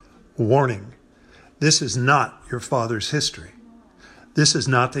Warning, this is not your father's history. This is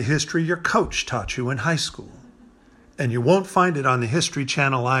not the history your coach taught you in high school. And you won't find it on the History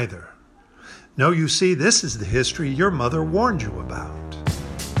Channel either. No, you see, this is the history your mother warned you about.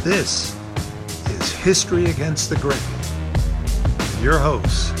 This is History Against the Grain. With your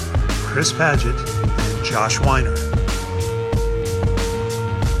hosts, Chris Paget and Josh Weiner.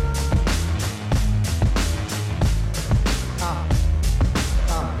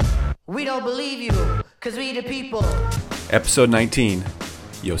 We don't believe you, because we the people. Episode 19,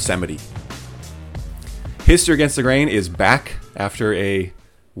 Yosemite. History Against the Grain is back after a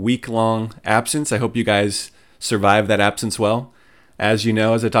week-long absence. I hope you guys survived that absence well. As you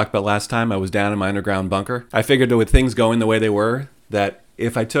know, as I talked about last time, I was down in my underground bunker. I figured that with things going the way they were, that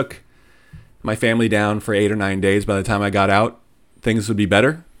if I took my family down for 8 or 9 days, by the time I got out, things would be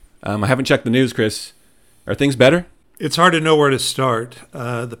better. I haven't checked the news, Chris. Are things better? It's hard to know where to start.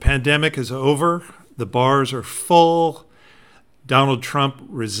 The pandemic is over. The bars are full. Donald Trump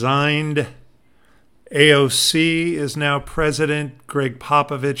resigned. AOC is now president. Greg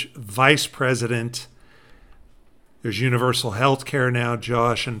Popovich, vice president. There's universal health care now,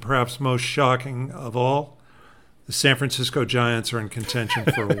 Josh, and perhaps most shocking of all, the San Francisco Giants are in contention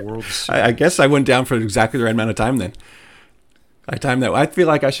for a World Series. I guess I went down for exactly the right amount of time then. I timed that. I feel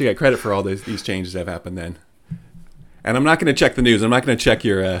like I should get credit for all these changes that have happened then. And I'm not going to check the news. I'm not going to check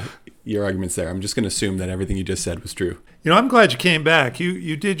your arguments there. I'm just going to assume that everything you just said was true. You know, I'm glad you came back.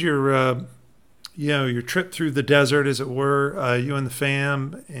 You did your your trip through the desert, as it were, you and the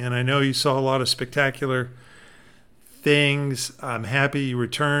fam, and I know you saw a lot of spectacular things. I'm happy you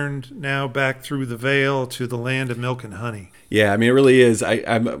returned now back through the veil to the land of milk and honey. Yeah, I mean, it really is.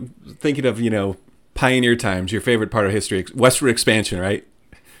 I'm thinking of, pioneer times, your favorite part of history, westward expansion, right?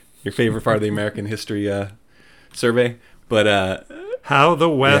 Your favorite part of the American history survey. But how the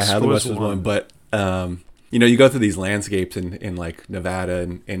West was won. But you go through these landscapes in like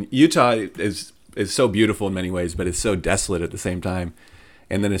Nevada and Utah is so beautiful in many ways, but it's so desolate at the same time.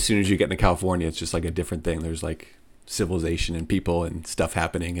 And then as soon as you get into California, it's just like a different thing. There's like civilization and people and stuff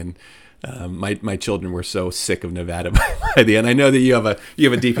happening. And my children were so sick of Nevada by the end. I know that you have a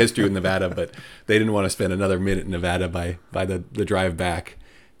deep history with Nevada, but they didn't want to spend another minute in Nevada by the drive back,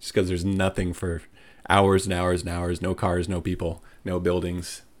 just because there's nothing for hours and hours and hours. No cars, no people, no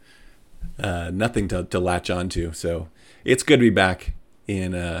buildings, nothing to latch onto. So it's good to be back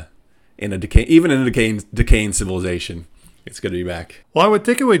in a decaying civilization. It's good to be back. Well, I would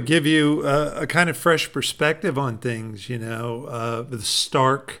think it would give you a kind of fresh perspective on things, the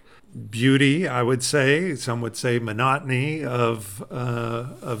stark beauty, I would say, some would say monotony of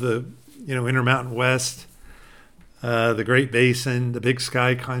the, Intermountain West, the Great Basin, the Big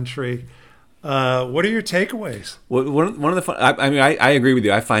Sky Country. What are your takeaways? Well, one of the fun, I agree with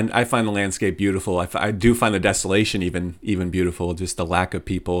you. I find the landscape beautiful. I do find the desolation even beautiful. Just the lack of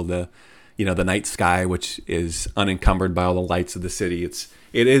people, the night sky, which is unencumbered by all the lights of the city.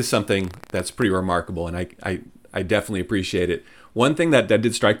 It is something that's pretty remarkable, and I definitely appreciate it. One thing that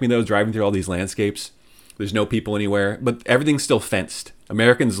did strike me though, driving through all these landscapes, there's no people anywhere, but everything's still fenced.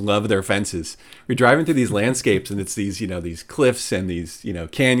 Americans love their fences. We're driving through these landscapes, and it's these these cliffs and these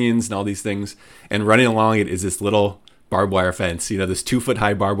canyons and all these things, and running along it is this little barbed wire fence. This 2-foot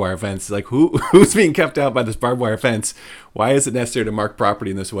high barbed wire fence. Like who's being kept out by this barbed wire fence? Why is it necessary to mark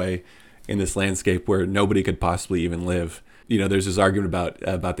property in this way, in this landscape where nobody could possibly even live? There's this argument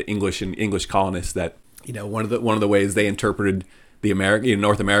about the English and English colonists that one of the ways they interpreted the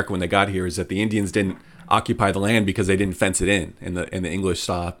North America when they got here is that the Indians didn't occupy the land because they didn't fence it in, and the English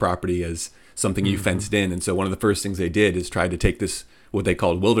saw property as something you fenced in. And so one of the first things they did is try to take this, what they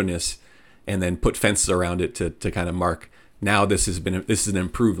called wilderness, and then put fences around it to kind of mark, now this is an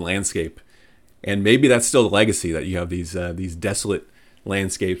improved landscape. And maybe that's still the legacy, that you have these desolate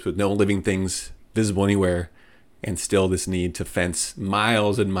landscapes with no living things visible anywhere, and still this need to fence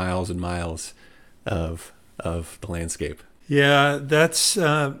miles and miles and miles of the landscape. Yeah, that's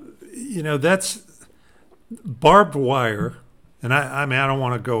that's barbed wire, and I don't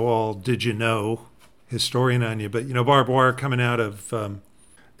want to go all did you know historian on you, but barbed wire coming out of the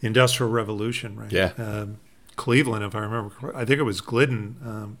Industrial Revolution, right? Yeah. Cleveland, if I remember, I think it was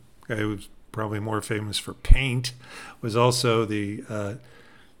Glidden, guy who was probably more famous for paint, was also the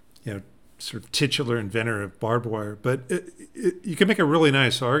sort of titular inventor of barbed wire. But you can make a really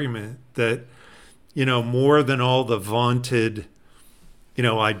nice argument that more than all the vaunted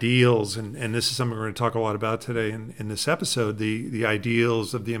ideals, and this is something we're going to talk a lot about today in this episode, the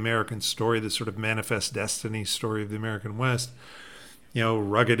ideals of the American story, the sort of manifest destiny story of the American West,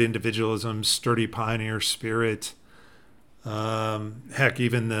 rugged individualism, sturdy pioneer spirit, Heck,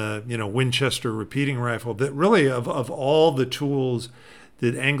 even the Winchester repeating rifle. That really of all the tools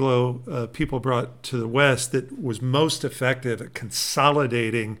that Anglo people brought to the West, that was most effective at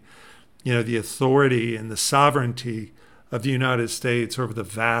consolidating, the authority and the sovereignty of the United States over the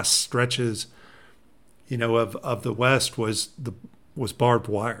vast stretches, of the West was barbed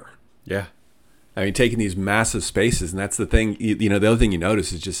wire. Yeah. I mean, taking these massive spaces, and that's the thing, the other thing you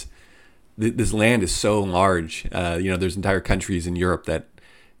notice is just this land is so large. There's entire countries in Europe that,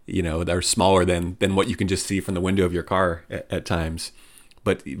 that are smaller than what you can just see from the window of your car at times.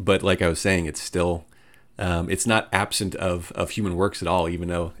 But like I was saying, it's still, it's not absent of human works at all, even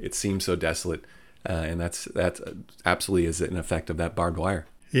though it seems so desolate. And that's absolutely is an effect of that barbed wire.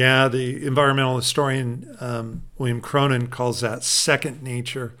 Yeah, the environmental historian William Cronin calls that second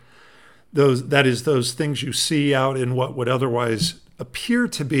nature. That is those things you see out in what would otherwise appear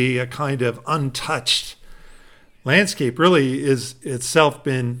to be a kind of untouched landscape really is itself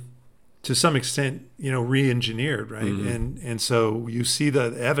been to some extent, re-engineered, right? Mm-hmm. And so you see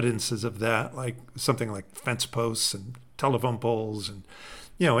the evidences of that, like something like fence posts and telephone poles and,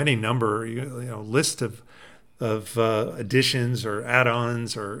 any number, list of additions or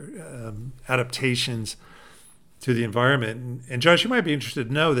add-ons or adaptations to the environment. And Josh, you might be interested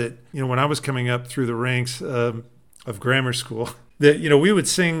to know that, when I was coming up through the ranks of grammar school, that, we would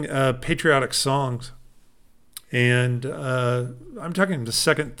sing patriotic songs. And I'm talking the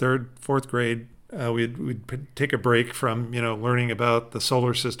second, third, fourth grade. We'd take a break from, learning about the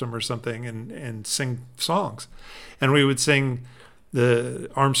solar system or something and sing songs. And we would sing the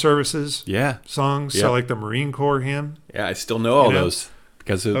armed services songs, so like the Marine Corps hymn. Yeah, I still know all those.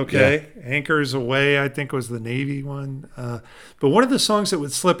 Because Anchors Away, I think, was the Navy one. But one of the songs that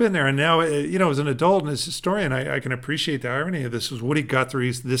would slip in there, and now, as an adult and as a historian, I can appreciate the irony of this, was Woody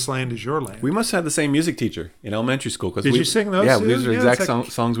Guthrie's "This Land Is Your Land." We must have the same music teacher in elementary school. Did you sing those? Yeah, these are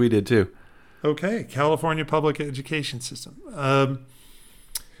exact songs we did too. Okay, California Public Education System.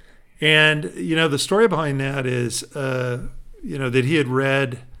 And, the story behind that is, that he had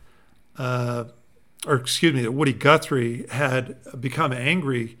read... that Woody Guthrie had become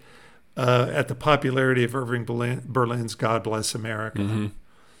angry at the popularity of Irving Berlin's God Bless America,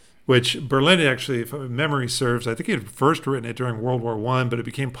 which Berlin actually, if memory serves, I think he had first written it during World War I, but it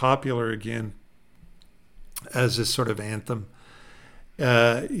became popular again as this sort of anthem,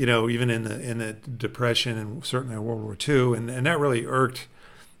 even in the Depression and certainly in World War II. And that really irked,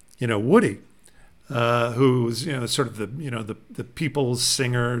 Woody, who was, sort of the people's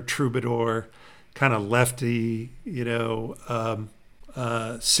singer, troubadour, kind of lefty,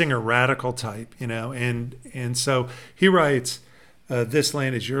 singer radical type, and so he writes, "This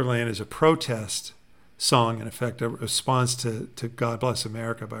Land Is Your Land" is a protest song, in effect, a response to God Bless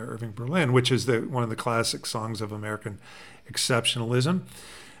America by Irving Berlin, which is one of the classic songs of American exceptionalism,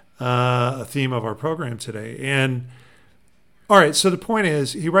 a theme of our program today. And all right, so the point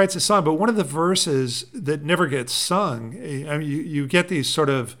is, he writes a song, but one of the verses that never gets sung, I mean, you get these sort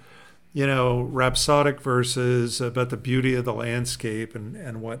of rhapsodic verses about the beauty of the landscape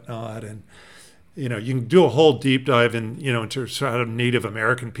and whatnot. And, you can do a whole deep dive into how Native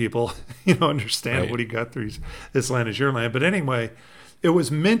American people, understand Woody Guthrie's "This Land Is Your Land." But anyway, it was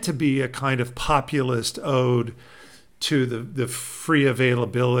meant to be a kind of populist ode to the free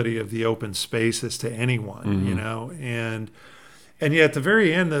availability of the open spaces to anyone, and yet at the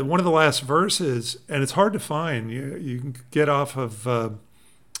very end, one of the last verses, and it's hard to find, you can get off of,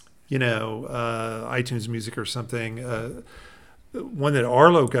 iTunes Music or something, one that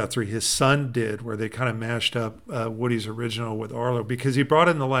Arlo Guthrie, his son, did, where they kind of mashed up Woody's original with Arlo, because he brought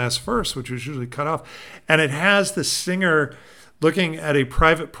in the last verse, which was usually cut off, and it has the singer looking at a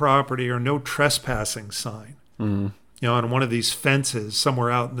private property or no trespassing sign, on one of these fences somewhere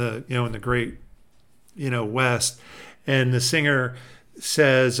out in the, in the great, West, and the singer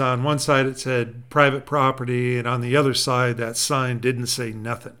says on one side it said private property, and on the other side that sign didn't say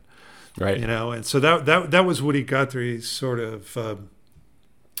nothing. Right. And so that was Woody Guthrie's sort of,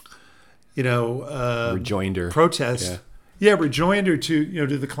 rejoinder protest. Yeah, rejoinder to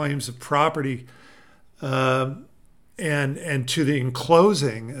to the claims of property, and to the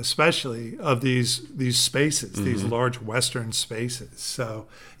enclosing, especially of these spaces, these large Western spaces. So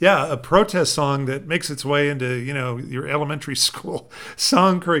yeah, a protest song that makes its way into your elementary school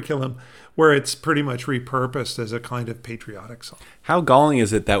song curriculum, where it's pretty much repurposed as a kind of patriotic song. How galling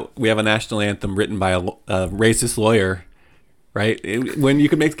is it that we have a national anthem written by a racist lawyer, right? When you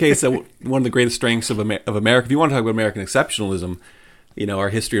could make the case that one of the greatest strengths of America, if you want to talk about American exceptionalism, our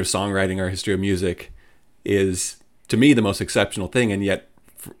history of songwriting, our history of music, is, to me, the most exceptional thing. And yet,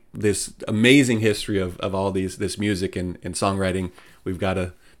 this amazing history of all this music and songwriting. We've got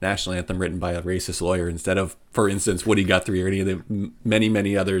a national anthem written by a racist lawyer instead of, for instance, Woody Guthrie or any of the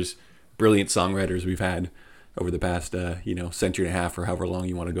many others brilliant songwriters we've had over the past century and a half or however long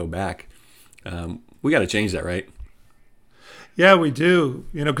you want to go back. We got to change that, right? Yeah, we do.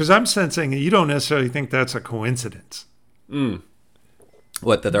 Because I'm sensing you don't necessarily think that's a coincidence.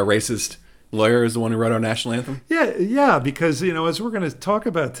 What, that our racist lawyer is the one who wrote our national anthem? Yeah, because, as we're going to talk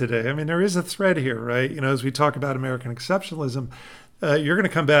about today, I mean, there is a thread here, right? As we talk about American exceptionalism, you're going to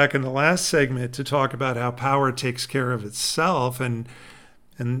come back in the last segment to talk about how power takes care of itself. And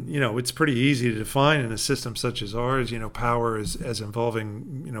it's pretty easy to define in a system such as ours, power as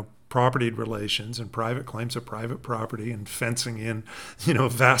involving, property relations and private claims of private property and fencing in,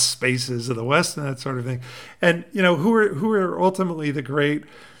 vast spaces of the West and that sort of thing. And, who are ultimately the great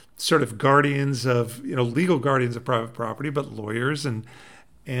sort of guardians of, legal guardians of private property, but lawyers. And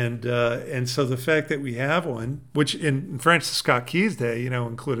so the fact that we have one, which in Francis Scott Key's day,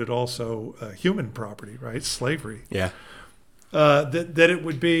 included also human property, right? Slavery. Yeah. That it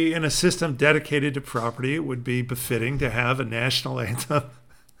would be in a system dedicated to property, it would be befitting to have a national anthem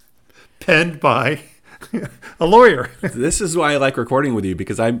penned by a lawyer. This is why I like recording with you,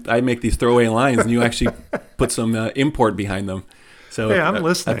 because I make these throwaway lines and you actually put some import behind them. So hey, I'm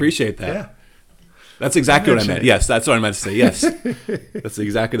listening. I appreciate that. Yeah. That's exactly what I meant. Yes, that's what I meant to say. Yes. That's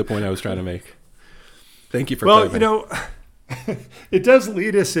exactly the point I was trying to make. Thank you for clarifying. It does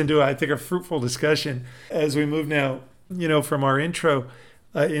lead us into, I think, a fruitful discussion as we move now, from our intro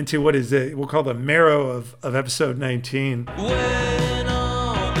into what is we'll call the marrow of episode 19. When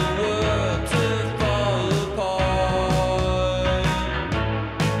all the world took fall apart,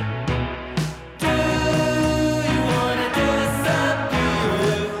 do you wanna disappear?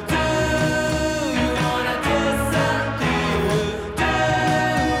 Do you wanna disappear? Do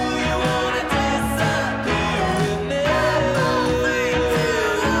you wanna disappear with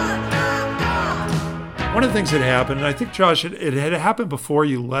me? One of the things that happened, and I think, Josh, it had happened before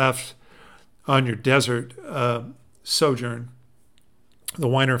you left on your desert sojourn, the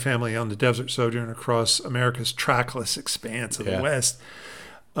Weiner family on the desert sojourn across America's trackless expanse of the West,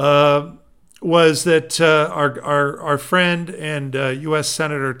 was that our friend and U.S.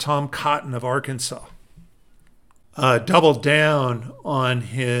 Senator Tom Cotton of Arkansas doubled down on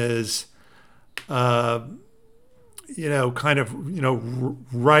his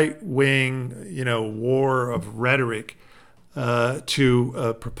right-wing, war of rhetoric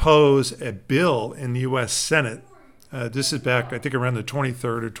to propose a bill in the U.S. Senate. This is back, I think, around the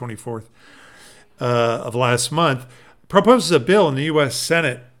 23rd or 24th of last month. Proposes a bill in the U.S.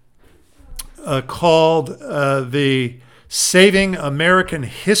 Senate called the Saving American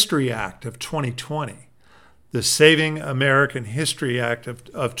History Act of 2020. The Saving American History Act of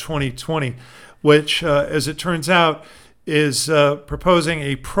 2020, which, as it turns out, is proposing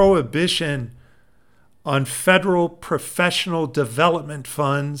a prohibition on federal professional development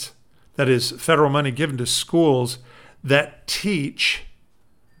funds, that is, federal money given to schools that teach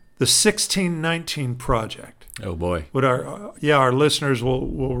the 1619 Project. Oh, boy. What our listeners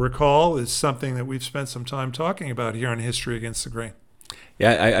will recall is something that we've spent some time talking about here on History Against the Grain.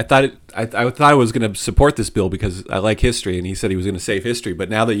 Yeah, I thought I was going to support this bill because I like history, and he said he was going to save history. But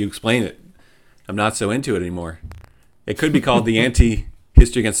now that you explain it, I'm not so into it anymore. It could be called the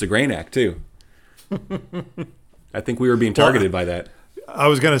Anti-History Against the Grain Act, too. I think we were being targeted by that. I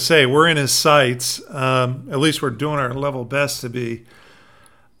was going to say, we're in his sights. At least we're doing our level best to be.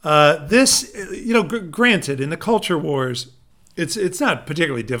 Granted, in the culture wars, it's not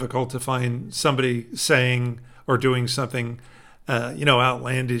particularly difficult to find somebody saying or doing something,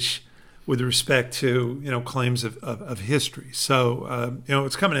 outlandish with respect to, claims of history. So,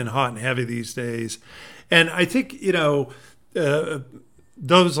 it's coming in hot and heavy these days. And I think,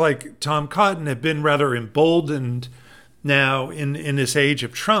 those like Tom Cotton have been rather emboldened now in this age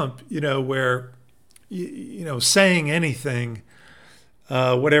of Trump, where, saying anything,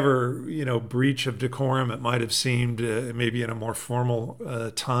 whatever, breach of decorum it might have seemed maybe in a more formal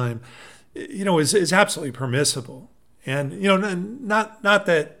time, is absolutely permissible. And, not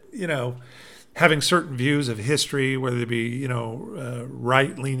that, having certain views of history, whether it be,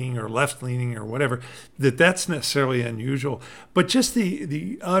 right-leaning or left-leaning or whatever, that's necessarily unusual. But just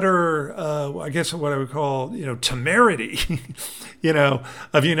the utter, I guess what I would call, temerity,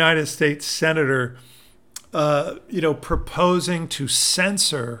 of United States Senator, proposing to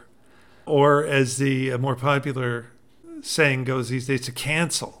censor, or as the more popular saying goes these days, to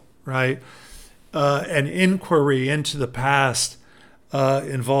cancel, right? An inquiry into the past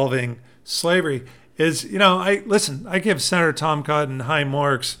involving slavery. is, I give Senator Tom Cotton high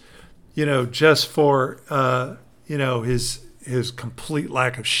marks, just for, his complete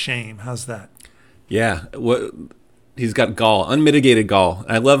lack of shame. How's that? Yeah, he's got gall, unmitigated gall.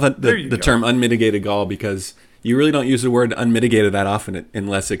 I love the go. term unmitigated gall because you really don't use the word unmitigated that often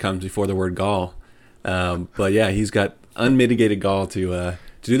unless it comes before the word gall. But yeah, he's got unmitigated gall to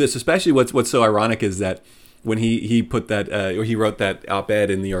do this. Especially what's so ironic is that when he put that or he wrote that op-ed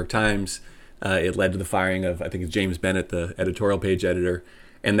in the New York Times, it led to the firing of, I think it's James Bennett, the editorial page editor.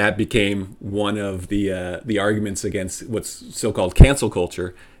 And that became one of the arguments against what's so-called cancel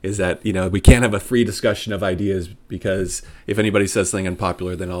culture, is that, we can't have a free discussion of ideas because if anybody says something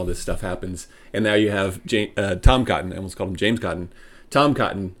unpopular, then all this stuff happens. And now you have Tom Cotton, I almost called him James Cotton. Tom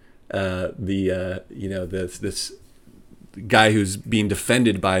Cotton, this guy who's being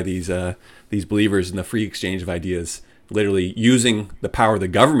defended by these believers in the free exchange of ideas, literally using the power of the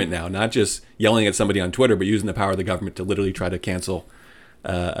government now, not just yelling at somebody on Twitter, but using the power of the government to literally try to cancel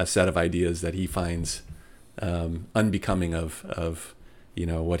a set of ideas that he finds unbecoming of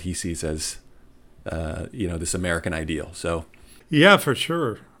what he sees as this American ideal. So Yeah, for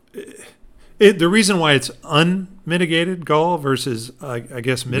sure. The reason why it's unmitigated gall versus, I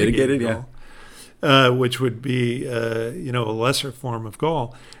guess, mitigated gall, which would be, a lesser form of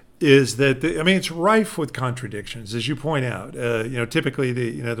gall, is that it's rife with contradictions, as you point out. Typically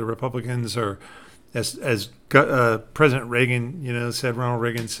the Republicans are, as President Reagan, said, Ronald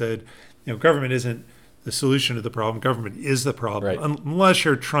Reagan said, government isn't the solution to the problem. Government is the problem, right, unless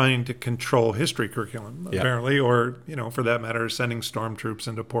you're trying to control history curriculum, yeah, apparently, or, for that matter, sending stormtroops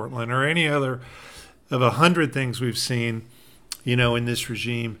into Portland or any other of 100 things we've seen, in this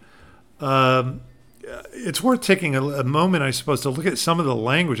regime. It's worth taking a moment, I suppose, to look at some of the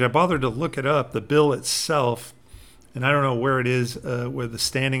language. I bothered to look it up, the bill itself. And I don't know where it is, where the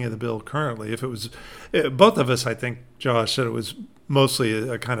standing of the bill currently. If it was, both of us, I think, Josh, said it was mostly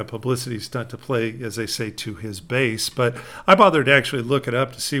a kind of publicity stunt to play, as they say, to his base. But I bothered to actually look it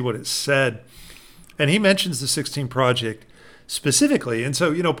up to see what it said. And he mentions the 16 Project specifically. And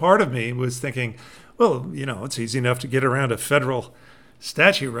so, part of me was thinking, well, it's easy enough to get around a federal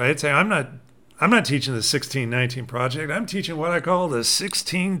statute, right? Say, I'm not teaching the 1619 Project. I'm teaching what I call the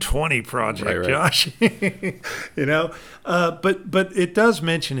 1620 Project, right. Josh. But it does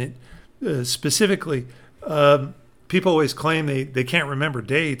mention it specifically. People always claim they can't remember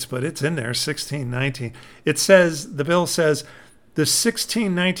dates, but it's in there, 1619. It says, the bill says, the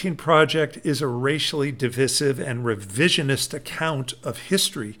 1619 Project is a racially divisive and revisionist account of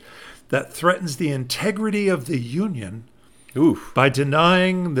history that threatens the integrity of the Union by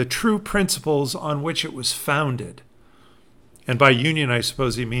denying the true principles on which it was founded. And by Union, I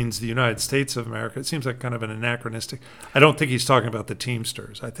suppose he means the United States of America. It seems like kind of an anachronistic. I don't think he's talking about the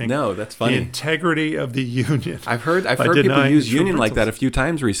Teamsters. I think no, that's funny. The integrity of the Union. I've heard people use Union like that a few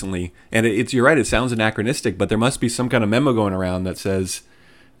times recently, and you're right. It sounds anachronistic, but there must be some kind of memo going around that says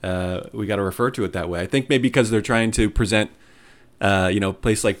we got to refer to it that way. I think maybe because they're trying to present, a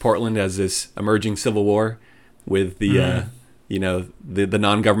place like Portland as this emerging civil war with the. The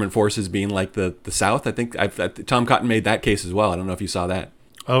non-government forces being like the South. I think Tom Cotton made that case as well. I don't know if you saw that.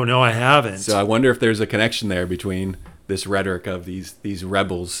 Oh, no, I haven't. So I wonder if there's a connection there between this rhetoric of these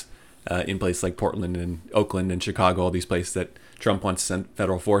rebels in places like Portland and Oakland and Chicago, all these places that Trump wants to send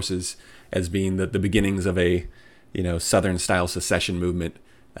federal forces, as being the beginnings of a Southern-style secession movement,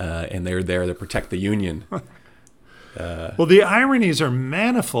 and they're there to protect the Union. Well, the ironies are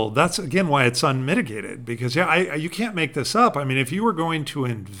manifold. That's, again, why it's unmitigated. Because, you can't make this up. I mean, if you were going to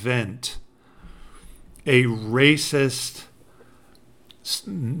invent a racist,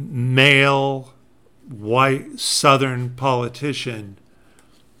 male, white, Southern politician,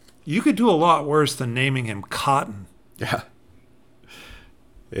 you could do a lot worse than naming him Cotton. Yeah.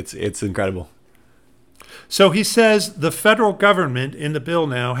 It's incredible. So he says the federal government in the bill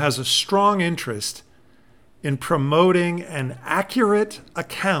now has a strong interest in promoting an accurate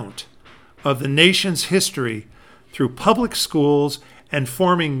account of the nation's history through public schools and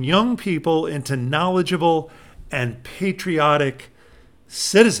forming young people into knowledgeable and patriotic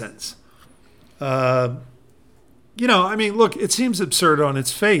citizens. Look, it seems absurd on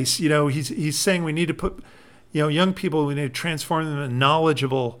its face. He's saying we need to put, young people, we need to transform them into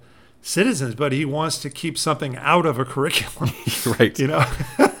knowledgeable citizens, but he wants to keep something out of a curriculum. Right.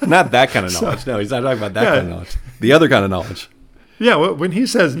 Not that kind of knowledge. No, he's not talking about that kind of knowledge. The other kind of knowledge. Yeah, when he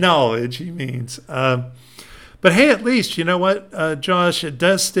says knowledge, he means. But hey, at least, you know what, Josh, it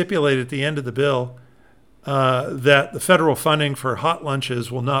does stipulate at the end of the bill that the federal funding for hot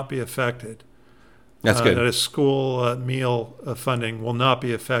lunches will not be affected. That's good. That a school meal funding will not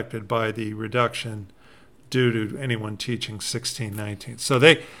be affected by the reduction do to anyone teaching 1619. So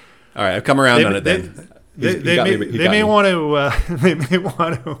they All right, I've come around on it then. they may want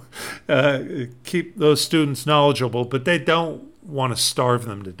to keep those students knowledgeable, but they don't want to starve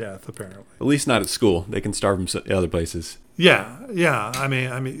them to death. Apparently, At least not at school. They can starve them other places. yeah. I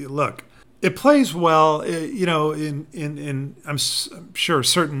mean, look, it plays well, you know, in I'm sure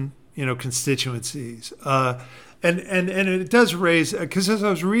certain, you know, constituencies, and it does raise, because as I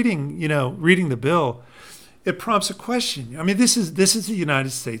was reading the bill, it prompts a question. I mean, this is the United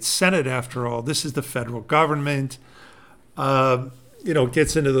States Senate, after all. This is the federal government. You know, it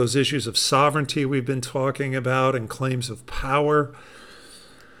gets into those issues of sovereignty we've been talking about and claims of power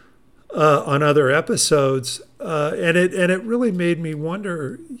on other episodes, and it really made me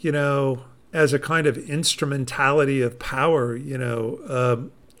wonder, you know, as a kind of instrumentality of power, you know,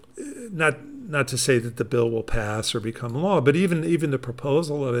 not to say that the bill will pass or become law, but even the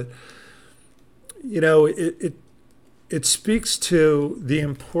proposal of it, you know, it speaks to the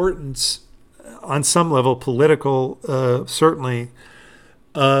importance, on some level, political, certainly,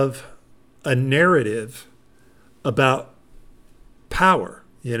 of a narrative about power.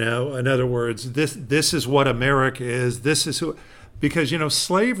 You know, in other words, this is what America is. This is who, because, you know,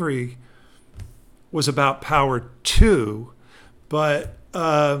 slavery was about power too, but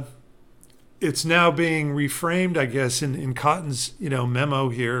it's now being reframed, I guess, in Cotton's, you know, memo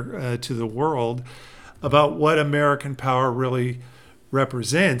here to the world about what American power really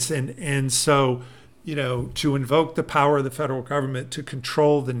represents, and so, you know, to invoke the power of the federal government to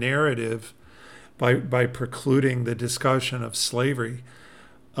control the narrative by precluding the discussion of slavery,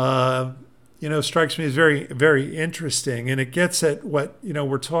 you know, strikes me as very, very interesting, and it gets at what, you know,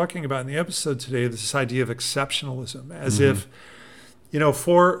 we're talking about in the episode today, this idea of exceptionalism, as if, you know,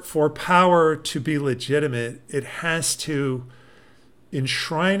 for power to be legitimate, it has to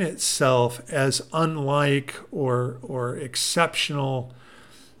enshrine itself as unlike or exceptional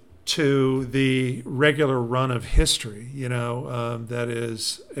to the regular run of history, you know, that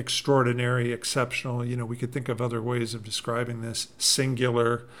is extraordinary, exceptional. You know, we could think of other ways of describing this,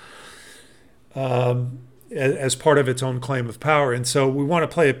 singular, as part of its own claim of power. And so we want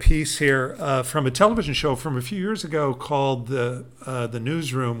to play a piece here from a television show from a few years ago called The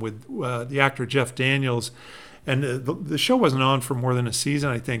Newsroom with the actor Jeff Daniels. And the show wasn't on for more than a season,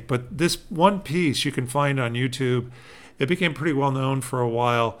 I think. But this one piece you can find on YouTube. It became pretty well known for a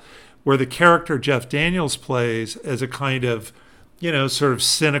while, where the character Jeff Daniels plays as a kind of, you know, sort of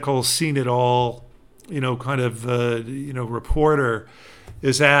cynical, seen it all, you know, kind of, you know, reporter,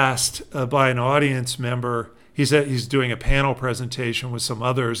 is asked by an audience member. He's doing a panel presentation with some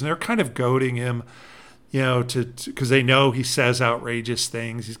others, and they're kind of goading him, you know, because they know he says outrageous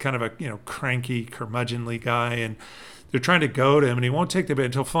things. He's kind of a, you know, cranky, curmudgeonly guy, and they're trying to goad him, and he won't take the bait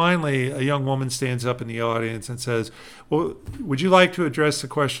until finally a young woman stands up in the audience and says, "Well, would you like to address the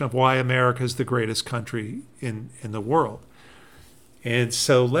question of why America is the greatest country in the world?" And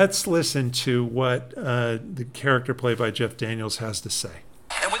so let's listen to what the character played by Jeff Daniels has to say.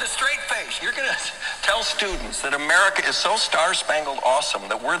 And with a straight face, you're going to tell students that America is so star-spangled awesome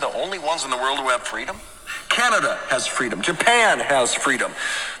that we're the only ones in the world who have freedom? Canada has freedom. Japan has freedom.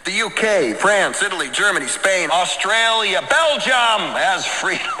 The UK, France, Italy, Germany, Spain, Australia, Belgium has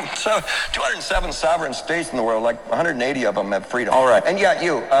freedom. So 207 sovereign states in the world, like 180 of them have freedom. All right. And yeah,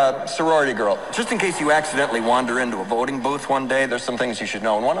 you, sorority girl, just in case you accidentally wander into a voting booth one day, there's some things you should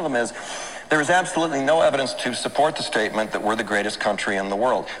know. And one of them is, there is absolutely no evidence to support the statement that we're the greatest country in the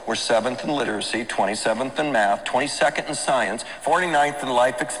world. We're 7th in literacy, 27th in math, 22nd in science, 49th in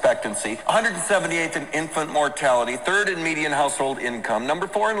life expectancy, 178th in infant mortality, 3rd in median household income, number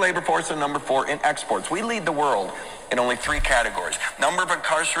 4 in labor force, and number 4 in exports. We lead the world in only 3 categories: number of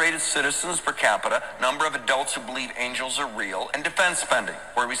incarcerated citizens per capita, number of adults who believe angels are real, and defense spending,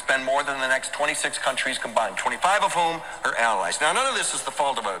 where we spend more than the next 26 countries combined, 25 of whom are allies. Now, none of this is the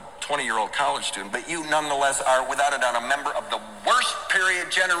fault of a 20-year-old college student, but you nonetheless are, without a doubt, a member of the worst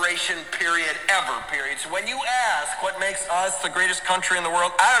generation ever. So when you ask what makes us the greatest country in the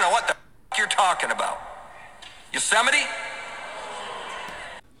world, I don't know what the you're talking about. Yosemite?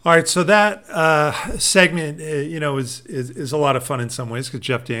 All right, so that segment, you know, is a lot of fun in some ways because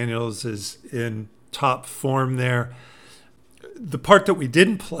Jeff Daniels is in top form there. The part that we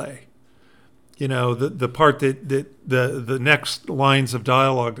didn't play, you know, the part that the next lines of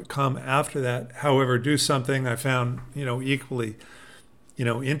dialogue that come after that, however, do something I found, you know, equally, you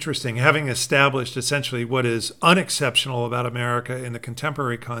know, interesting. Having established essentially what is unexceptional about America in the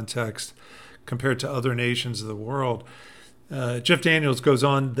contemporary context compared to other nations of the world. Jeff Daniels goes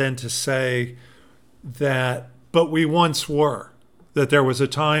on then to say that, but we once were, that there was a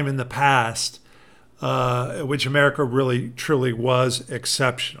time in the past which America really truly was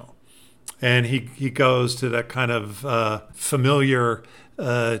exceptional. And he goes to that kind of familiar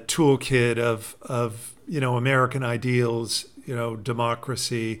toolkit of American ideals,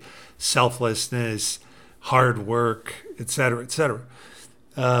 democracy, selflessness, hard work, et cetera, et cetera.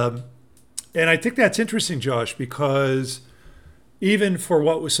 And I think that's interesting, Josh, because even for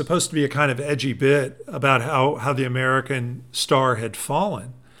what was supposed to be a kind of edgy bit about how the American star had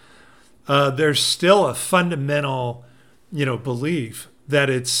fallen, there's still a fundamental, belief that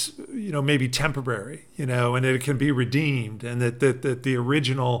it's, maybe temporary, and that it can be redeemed, and that the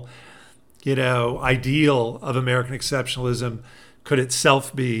original, ideal of American exceptionalism could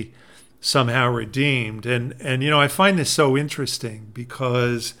itself be somehow redeemed. And I find this so interesting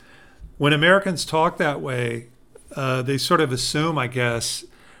because when Americans talk that way, they sort of assume, I guess,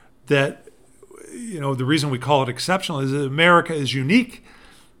 that, the reason we call it exceptional is that America is unique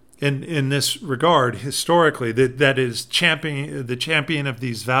in this regard historically, that is the champion of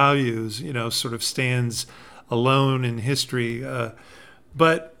these values, sort of stands alone in history.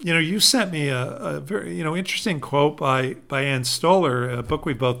 But you sent me a very interesting quote by Ann Stoler, a book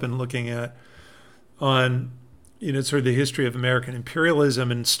we've both been looking at on sort of the history of American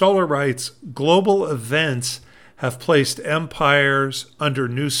imperialism. And Stoler writes, "Global events have placed empires under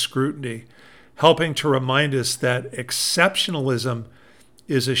new scrutiny, helping to remind us that exceptionalism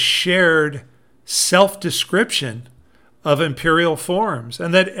is a shared self-description of imperial forms,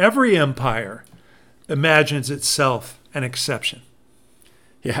 and that every empire imagines itself an exception."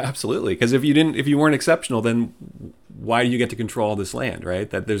 Yeah, absolutely. Because if you weren't exceptional, then why do you get to control this land, right?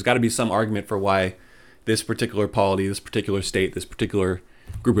 That there's got to be some argument for why this particular polity, this particular state, this particular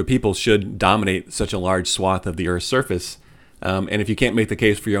group of people should dominate such a large swath of the Earth's surface. And if you can't make the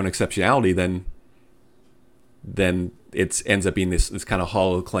case for your own exceptionality, then it ends up being this kind of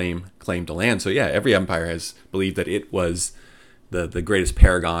hollow claim to land. So yeah, every empire has believed that it was the greatest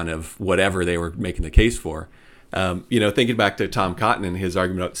paragon of whatever they were making the case for. Thinking back to Tom Cotton and his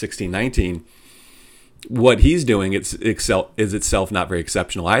argument about 1619, what he's doing is itself not very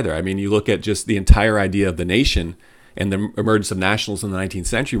exceptional either. I mean, you look at just the entire idea of the nation and the emergence of nationalism in the 19th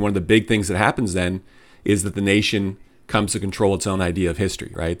century. One of the big things that happens then is that the nation comes to control its own idea of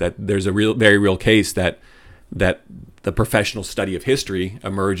history, right? That there's a very real case that the professional study of history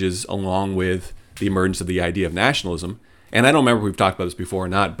emerges along with the emergence of the idea of nationalism. And I don't remember if we've talked about this before or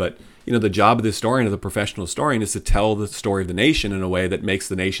not, but the job of the historian, of the professional historian, is to tell the story of the nation in a way that makes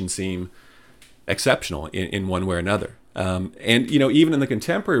the nation seem exceptional in one way or another. And even in the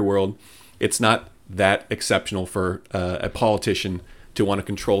contemporary world, it's not that exceptional for a politician to want to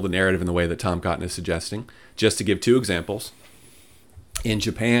control the narrative in the way that Tom Cotton is suggesting. Just to give two examples, in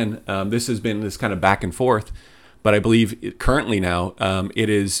Japan, this has been this kind of back and forth, but I believe currently now it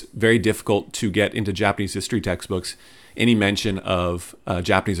is very difficult to get into Japanese history textbooks any mention of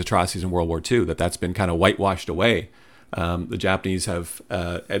Japanese atrocities in World War II, that's been kind of whitewashed away. The Japanese have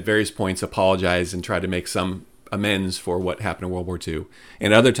at various points apologized and tried to make some amends for what happened in World War II,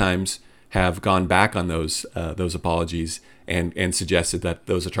 and other times have gone back on those apologies and suggested that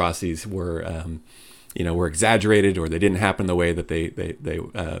those atrocities were were exaggerated, or they didn't happen the way that they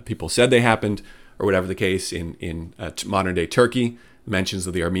people said they happened, or whatever the case. In modern day Turkey, mentions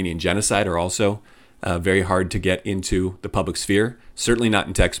of the Armenian genocide are also very hard to get into the public sphere. Certainly not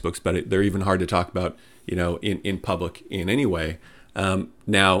in textbooks, but they're even hard to talk about, in public in any way.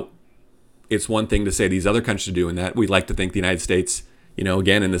 Now, it's one thing to say these other countries are doing that. We'd like to think the United States,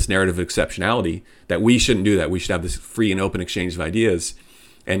 again, in this narrative of exceptionality, that we shouldn't do that. We should have this free and open exchange of ideas.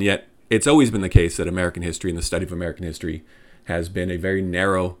 And yet, it's always been the case that American history and the study of American history has been a very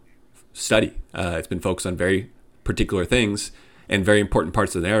narrow study. It's been focused on very particular things, and very important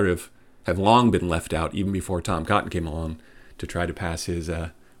parts of the narrative have long been left out, even before Tom Cotton came along to try to pass his,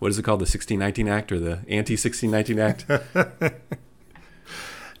 what is it called, the 1619 Act, or the anti-1619 Act?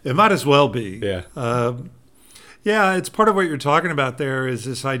 It might as well be. Yeah. Yeah, it's part of what you're talking about there is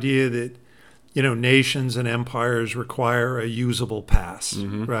this idea that, nations and empires require a usable past,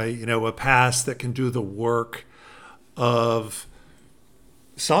 right? A past that can do the work of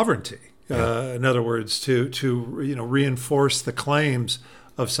sovereignty. In other words, to reinforce the claims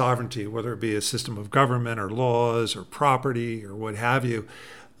of sovereignty, whether it be a system of government or laws or property or what have you,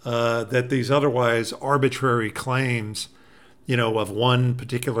 that these otherwise arbitrary claims, of one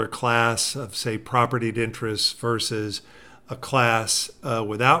particular class of, say, propertied interests versus a class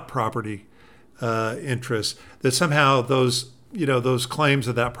without property interests, that somehow those claims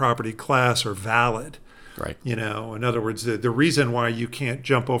of that property class are valid. Right. In other words, the reason why you can't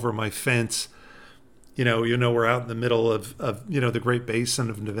jump over my fence, we're out in the middle of the Great Basin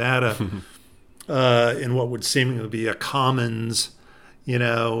of Nevada, in what would seemingly be a commons,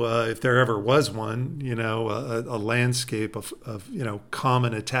 if there ever was one, a landscape of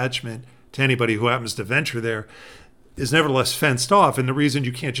common attachment to anybody who happens to venture there, is nevertheless fenced off. And the reason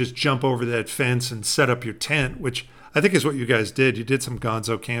you can't just jump over that fence and set up your tent, which I think is what you guys did. You did some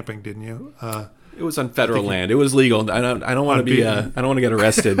gonzo camping, didn't you? It was on federal land. It was legal. I don't want to be. I don't want to get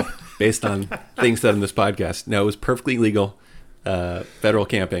arrested based on things said in this podcast. No, it was perfectly legal. Federal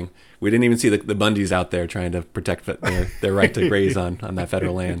camping. We didn't even see the Bundys out there trying to protect their right to graze on that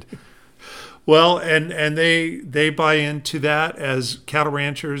federal land. Well, and they buy into that as cattle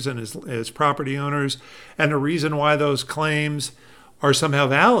ranchers and as property owners, and the reason why those claims are somehow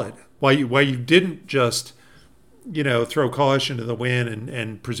valid, why you didn't just throw caution to the wind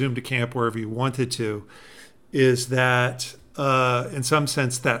and presume to camp wherever you wanted to, is that in some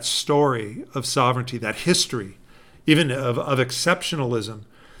sense that story of sovereignty, that history, even of exceptionalism,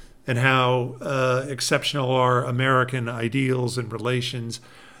 and how exceptional are American ideals and relations,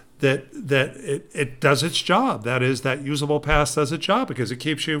 that it does its job. That is, that usable past does its job because it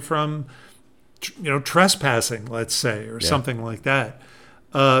keeps you from trespassing, let's say, or something like that.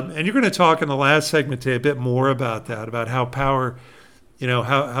 And you're going to talk in the last segment today a bit more about that, about how power,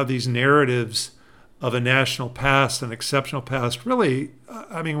 how these narratives of a national past, an exceptional past, really,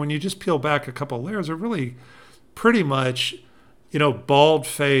 when you just peel back a couple of layers, are really pretty much,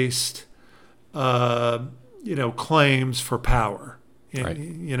 bald-faced, claims for power, Right.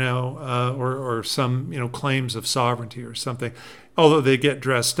 Or some, claims of sovereignty or something, although they get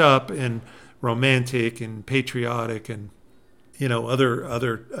dressed up in romantic and patriotic and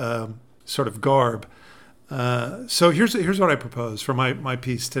other sort of garb. So here's what I propose for my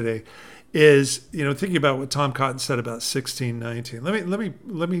piece today, is thinking about what Tom Cotton said about 1619.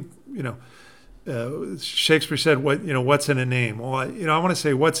 Let me Shakespeare said what's in a name. Well, I want to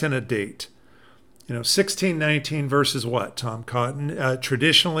say what's in a date. 1619 versus what, Tom Cotton?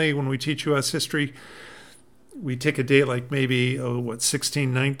 Traditionally, when we teach U.S. history, we take a date like maybe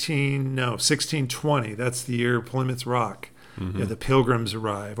 1619? No, 1620. That's the year Plymouth Rock. Mm-hmm. The Pilgrims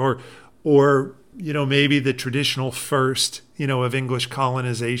arrive, or maybe the traditional first of English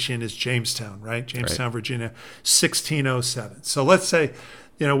colonization is Jamestown, right? Jamestown, Right. Virginia, 1607. So let's say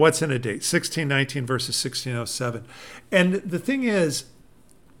what's in a date, 1619 versus 1607. And the thing is,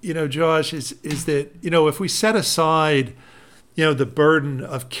 Josh, is that if we set aside the burden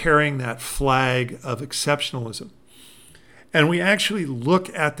of carrying that flag of exceptionalism, and we actually look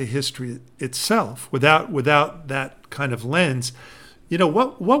at the history itself without that kind of lens,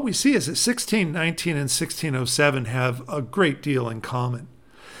 what we see is that 1619 and 1607 have a great deal in common.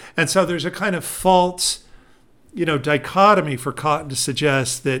 And so there's a kind of false, dichotomy for Cotton to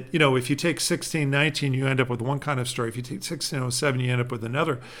suggest that, if you take 1619, you end up with one kind of story. If you take 1607, you end up with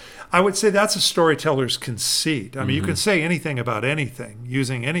another. I would say that's a storyteller's conceit. You can say anything about anything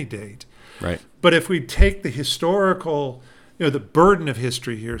using any date. Right. But if we take the historical, the burden of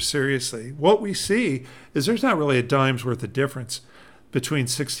history here seriously, what we see is there's not really a dime's worth of difference between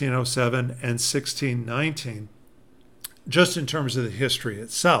 1607 and 1619, just in terms of the history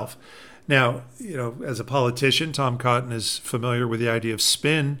itself. Now, as a politician, Tom Cotton is familiar with the idea of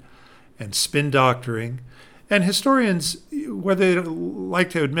spin and spin doctoring. And historians, whether they like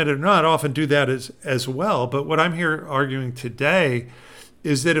to admit it or not, often do that as well. But what I'm here arguing today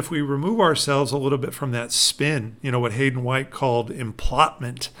is that if we remove ourselves a little bit from that spin, what Hayden White called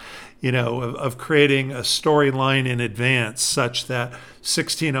implotment, of creating a storyline in advance such that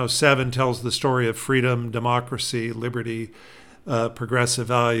 1607 tells the story of freedom, democracy, liberty, progressive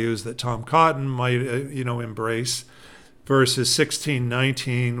values that Tom Cotton might, embrace, versus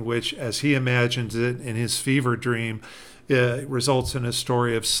 1619, which, as he imagines it in his fever dream, results in a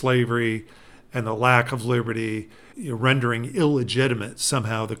story of slavery and the lack of liberty, rendering illegitimate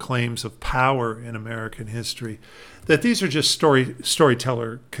somehow the claims of power in American history. That these are just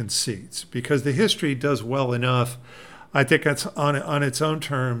storyteller conceits, because the history does well enough, I think, it's on its own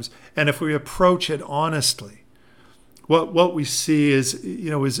terms. And if we approach it honestly, what we see is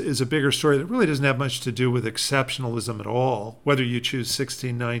a bigger story that really doesn't have much to do with exceptionalism at all, whether you choose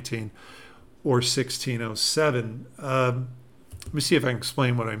 1619 or 1607. Let me see if I can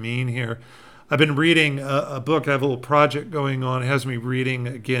explain what I mean here. I've been reading a book. I have a little project going on. It has me reading,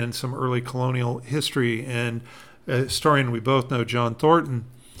 again, some early colonial history. And a historian we both know, John Thornton,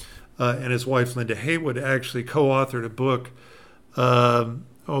 and his wife, Linda Haywood, actually co-authored a book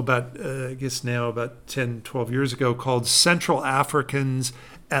about 10, 12 years ago, called Central Africans,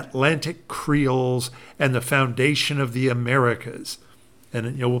 Atlantic Creoles, and the Foundation of the Americas.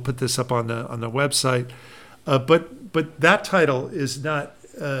 And we'll put this up on the website. But that title is not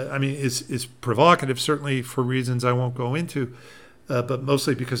I mean, is provocative, certainly for reasons I won't go into, but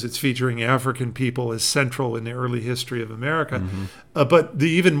mostly because it's featuring African people as central in the early history of America. But the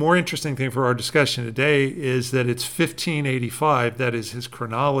even more interesting thing for our discussion today is that it's 1585, that is his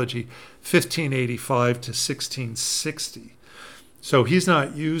chronology, 1585 to 1660. So he's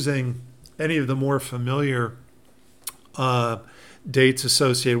not using any of the more familiar dates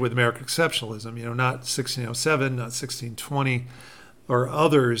associated with American exceptionalism, not 1607, not 1620, or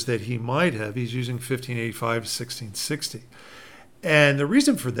others that he might have. He's using 1585 to 1660. And the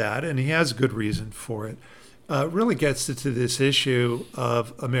reason for that, and he has a good reason for it, really gets to this issue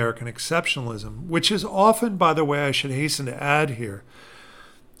of American exceptionalism, which is often, by the way, I should hasten to add here,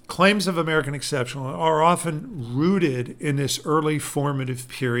 claims of American exceptionalism are often rooted in this early formative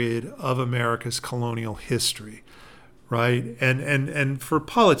period of America's colonial history, right? And for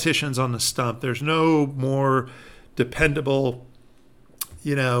politicians on the stump, there's no more dependable,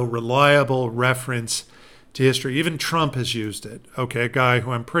 reliable reference to history. Even Trump has used it. Okay, a guy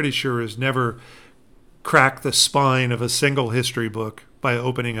who I'm pretty sure has never cracked the spine of a single history book by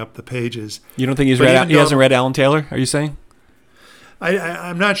opening up the pages. You don't think he hasn't read Alan Taylor? Are you saying?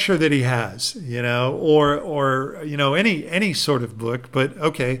 I'm not sure that he has, or any sort of book. But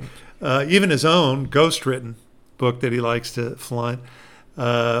okay, even his own ghostwritten book that he likes to flaunt,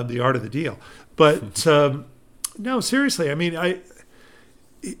 The Art of the Deal. But no, seriously, I mean,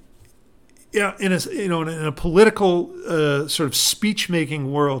 in a political sort of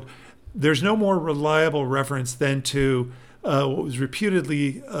speech-making world, there's no more reliable reference than to what was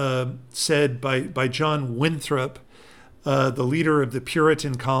reputedly said by John Winthrop, the leader of the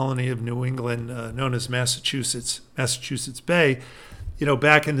Puritan colony of New England, known as Massachusetts Bay,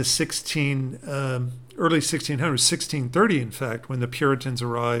 back in the early 1600s, 1630, in fact, when the Puritans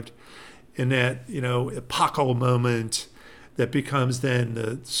arrived in that, epochal moment that becomes then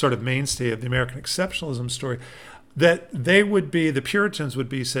the sort of mainstay of the American exceptionalism story, that the Puritans would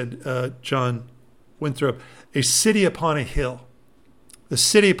be, said John Winthrop, a city upon a hill. The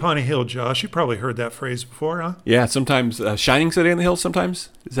city upon a hill, Josh. You probably heard that phrase before, huh? Yeah, sometimes shining city on the hill. Sometimes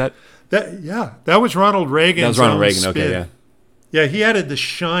is that? That was Ronald Reagan. That was Ronald Reagan. Okay, yeah. Yeah, he added the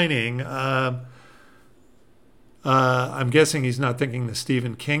shining. I'm guessing he's not thinking the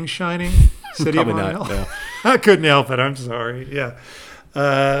Stephen King Shining City Probably upon a not. hill. No. I couldn't help it. I'm sorry. Yeah.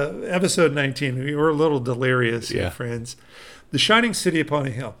 Episode 19. We were a little delirious, Yeah. friends. The shining city upon a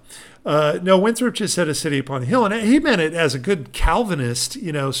hill. No, Winthrop just said a city upon a hill, and he meant it as a good Calvinist,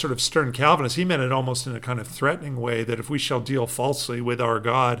 sort of stern Calvinist. He meant it almost in a kind of threatening way, that if we shall deal falsely with our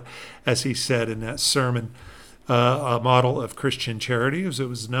God, as he said in that sermon, a model of Christian charity, as it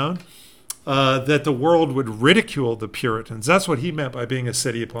was known, that the world would ridicule the Puritans. That's what he meant by being a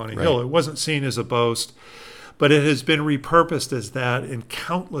city upon a hill. It wasn't seen as a boast, but it has been repurposed as that in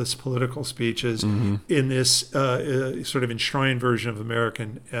countless political speeches in this sort of enshrined version of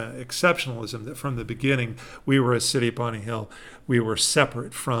American exceptionalism, that from the beginning we were a city upon a hill. We were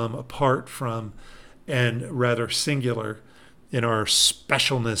separate from, apart from, and rather singular in our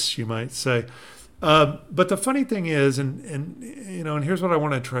specialness, you might say. But the funny thing is, and here's what I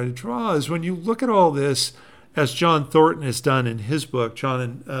want to try to draw, is when you look at all this, as John Thornton has done in his book,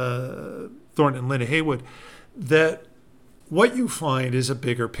 Thornton and Linda Haywood, that what you find is a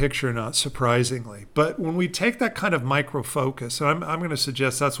bigger picture, not surprisingly. But when we take that kind of micro focus, and I'm going to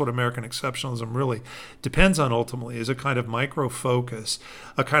suggest that's what American exceptionalism really depends on ultimately, is a kind of micro focus,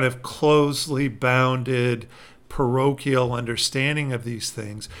 a kind of closely bounded parochial understanding of these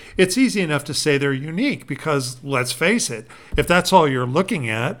things. It's easy enough to say they're unique because, let's face it, if that's all you're looking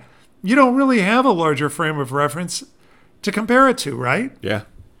at, you don't really have a larger frame of reference to compare it to, right? Yeah,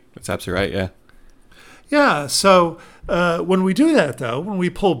 that's absolutely right. Yeah. Yeah, so when we do that, though, when we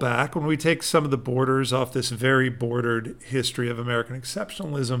pull back, when we take some of the borders off this very bordered history of American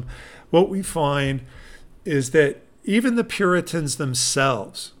exceptionalism, what we find is that even the Puritans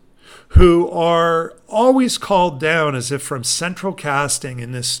themselves, who are always called down as if from central casting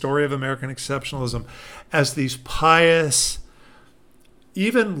in this story of American exceptionalism as these pious,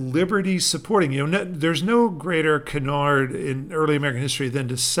 even liberty supporting, there's no greater canard in early American history than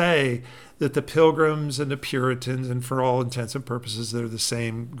to say that the Pilgrims and the Puritans, and for all intents and purposes, they're the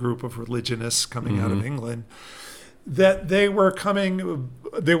same group of religionists coming out of England, that they were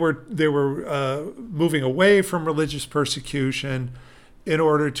moving away from religious persecution in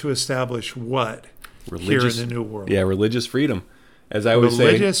order to establish what here in the New World? Yeah, religious freedom, as I always say.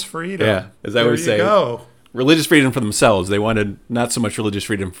 Religious freedom. Yeah, as I always say. Go. Religious freedom for themselves. They wanted not so much religious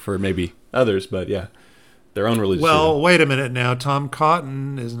freedom for maybe others, but yeah. their own religious Well, freedom. wait a minute now. Tom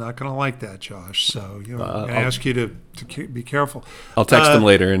Cotton is not going to like that, Josh. So I'm going to ask you to be careful. I'll text him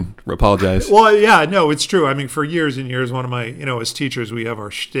later and apologize. Well, yeah, no, it's true. I mean, for years and years, one of my, as teachers, we have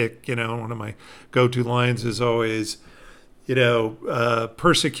our shtick, one of my go-to lines is always,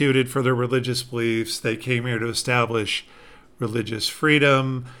 persecuted for their religious beliefs. They came here to establish religious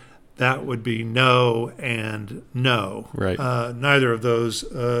freedom. That would be no and no. Right. Neither of those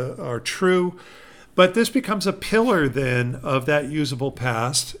are true. But this becomes a pillar then of that usable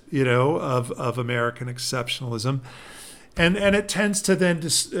past, of American exceptionalism. And it tends to then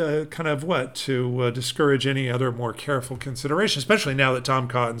discourage any other more careful consideration, especially now that Tom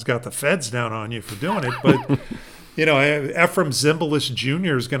Cotton's got the feds down on you for doing it. But, Ephraim Zimbalist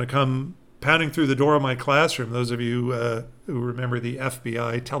Jr. is going to come pounding through the door of my classroom. Those of you who remember the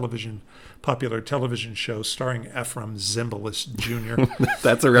FBI popular television show starring Ephraim Zimbalist Jr.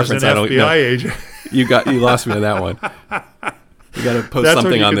 That's a reference an I don't FBI know. agent. You lost me on that one. You got to post That's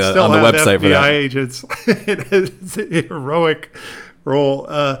something when on you the can still on the have website FBI for that. agents in a heroic role.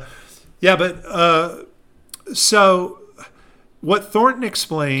 So what Thornton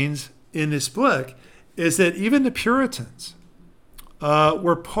explains in this book is that even the Puritans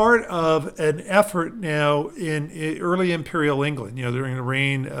were part of an effort now in early imperial England, during the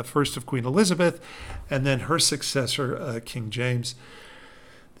reign first of Queen Elizabeth and then her successor, King James.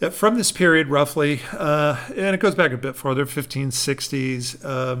 That from this period, roughly, and it goes back a bit farther,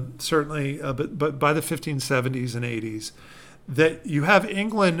 1560s, certainly, but by the 1570s and 80s, that you have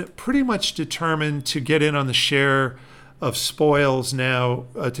England pretty much determined to get in on the share of spoils now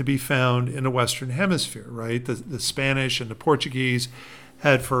to be found in the Western Hemisphere, right? The Spanish and the Portuguese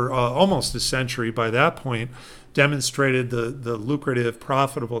had for almost a century by that point demonstrated the lucrative,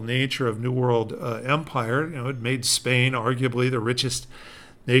 profitable nature of New World empire. It made Spain arguably the richest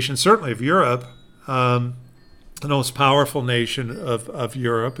nation, certainly of Europe, the most powerful nation of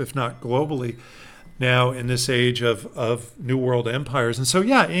Europe, if not globally, now in this age of New World empires. And so,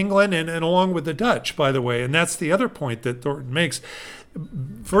 England and along with the Dutch, by the way, and that's the other point that Thornton makes,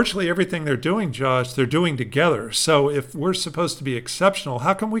 virtually everything they're doing, Josh, they're doing together. So if we're supposed to be exceptional,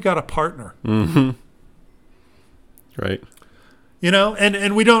 how come we got a partner? Mm-hmm. Right.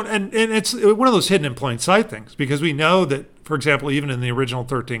 And we don't, and it's one of those hidden in plain sight things, because we know that, for example, even in the original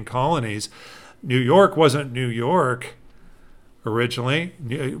 13 colonies, New York wasn't New York originally.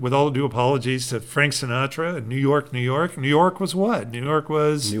 With all due apologies to Frank Sinatra, New York. New York was what? New York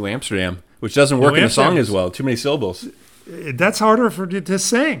was New Amsterdam, which doesn't work in a song Amsterdam. as well. Too many syllables. That's harder to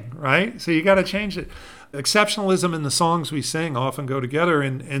sing, right? So you got to change it. Exceptionalism and the songs we sing often go together,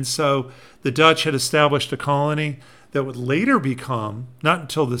 and so the Dutch had established a colony that would later become, not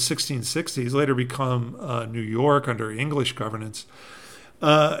until the 1660s, later become New York under English governance.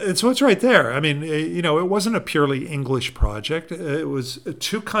 And so it's right there. I mean, it wasn't a purely English project. It was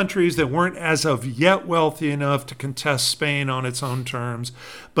two countries that weren't as of yet wealthy enough to contest Spain on its own terms,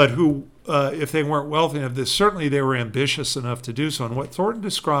 but who, if they weren't wealthy enough, certainly they were ambitious enough to do so. And what Thornton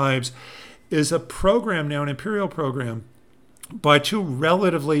describes is a program now, an imperial program, by two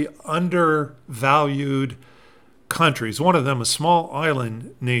relatively undervalued countries, one of them a small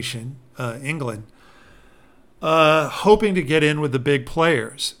island nation, England, hoping to get in with the big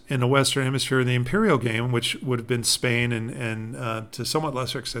players in the Western Hemisphere in the imperial game, which would have been Spain and to somewhat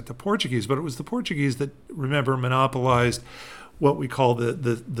lesser extent the Portuguese. But it was the Portuguese that, remember, monopolized what we call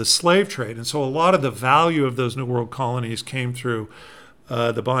the slave trade. And so a lot of the value of those New World colonies came through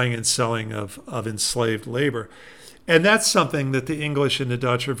the buying and selling of enslaved labor. And that's something that the English and the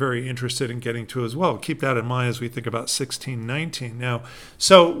Dutch are very interested in getting to as well. Keep that in mind as we think about 1619 now.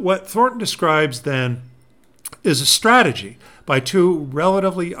 So what Thornton describes then is a strategy by two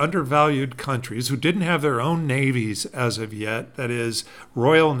relatively undervalued countries who didn't have their own navies as of yet, that is,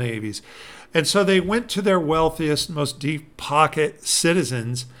 royal navies. And so they went to their wealthiest, most deep pocket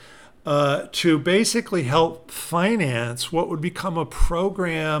citizens to basically help finance what would become a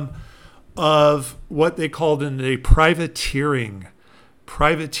program of what they called in a privateering.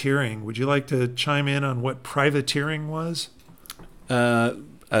 Privateering. Would you like to chime in on what privateering was?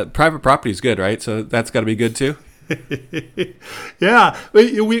 Private property is good, right? So that's got to be good too. Yeah,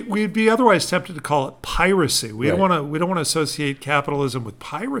 we'd be otherwise tempted to call it piracy. We Right. don't want to associate capitalism with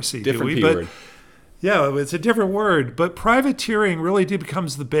piracy, Different do P we? word. Yeah, it's a different word. But privateering really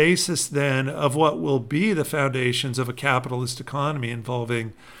becomes the basis then of what will be the foundations of a capitalist economy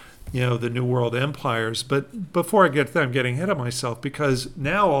involving, the New World empires. But before I get there, I'm getting ahead of myself, because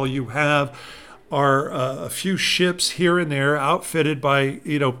now all you have are a few ships here and there outfitted by,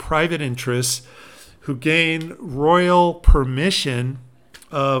 private interests who gain royal permission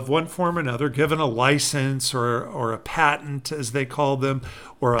of one form or another, given a license or a patent, as they called them,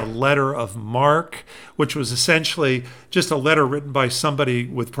 or a letter of marque, which was essentially just a letter written by somebody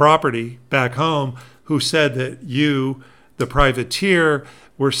with property back home who said that you, the privateer,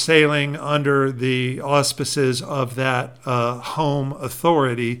 were sailing under the auspices of that home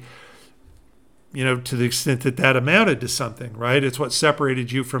authority, to the extent that that amounted to something, right? It's what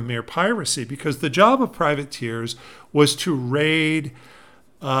separated you from mere piracy, because the job of privateers was to raid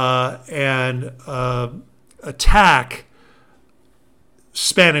and attack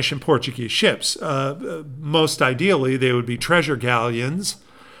Spanish and Portuguese ships. Most ideally, they would be treasure galleons.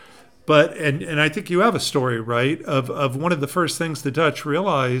 But and I think you have a story, right, of one of the first things the Dutch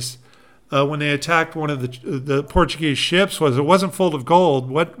realized when they attacked one of the Portuguese ships was it wasn't full of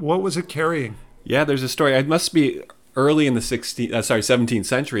gold. What was it carrying? Yeah, there's a story. It must be early in the 17th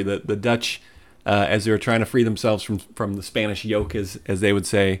century. The Dutch, as they were trying to free themselves from the Spanish yoke, as they would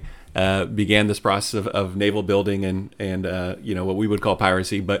say, began this process of naval building and what we would call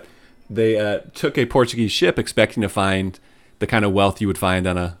piracy. But they took a Portuguese ship expecting to find the kind of wealth you would find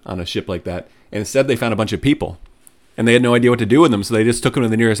on a ship like that, and instead they found a bunch of people, and they had no idea what to do with them, so they just took them to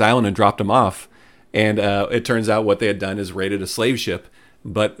the nearest island and dropped them off. And it turns out what they had done is raided a slave ship.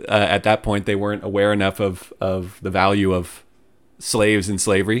 But at that point, they weren't aware enough of the value of slaves in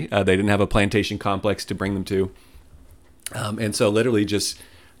slavery. They didn't have a plantation complex to bring them to. And so literally just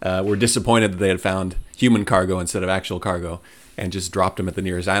were disappointed that they had found human cargo instead of actual cargo and just dropped them at the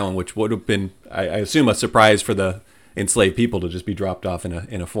nearest island, which would have been, I assume, a surprise for the enslaved people to just be dropped off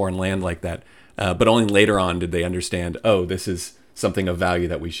in a foreign land like that. But only later on did they understand, oh, this is something of value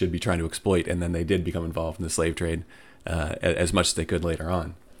that we should be trying to exploit. And then they did become involved in the slave trade as much as they could later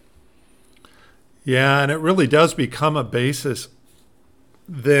on. Yeah, and it really does become a basis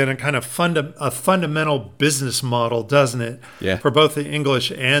then, a kind of fundamental business model, doesn't it? Yeah. For both the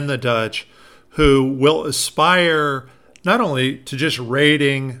English and the Dutch, who will aspire not only to just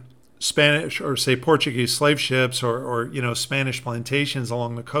raiding Spanish or say Portuguese slave ships or Spanish plantations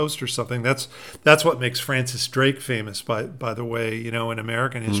along the coast or something. That's what makes Francis Drake famous, by the way, in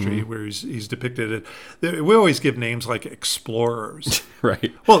American history, where he's depicted. We always give names like explorers,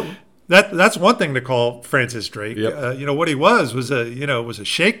 Right. Well, that's one thing to call Francis Drake. Yep. What he was a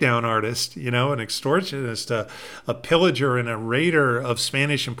shakedown artist, an extortionist, a pillager and a raider of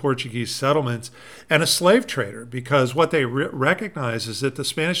Spanish and Portuguese settlements, and a slave trader. Because what they recognize is that the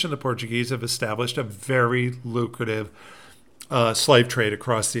Spanish and the Portuguese have established a very lucrative slave trade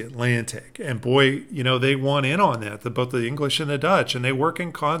across the Atlantic. And boy, they want in on that, both the English and the Dutch, and they work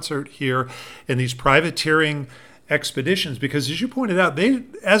in concert here in these privateering expeditions, because as you pointed out,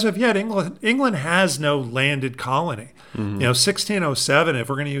 as of yet England has no landed colony. 1607, if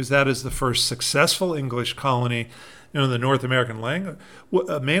we're going to use that as the first successful English colony in the North American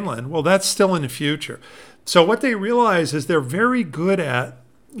mainland, well, that's still in the future. So what they realize is they're very good at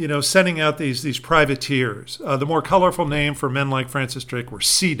sending out these privateers. The more colorful name for men like Francis Drake were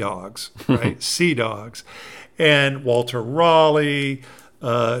sea dogs, right? Sea dogs. And Walter Raleigh,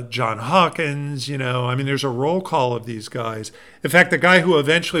 John Hawkins, there's a roll call of these guys. In fact, the guy who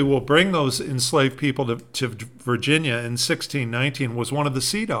eventually will bring those enslaved people to Virginia in 1619 was one of the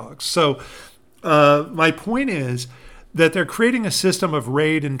sea dogs. So my point is that they're creating a system of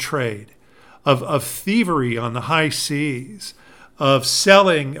raid and trade, of thievery on the high seas, of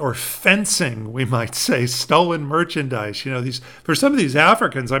selling or fencing, we might say, stolen merchandise. For some of these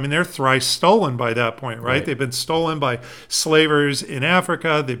Africans, they're thrice stolen by that point, right? They've been stolen by slavers in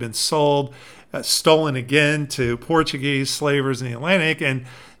Africa. They've been stolen again to Portuguese slavers in the Atlantic. And,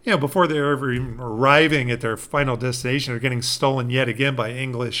 before they're ever even arriving at their final destination, they're getting stolen yet again by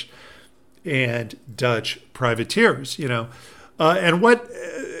English and Dutch privateers, and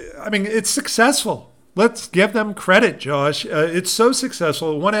it's successful. Let's give them credit, Josh. It's so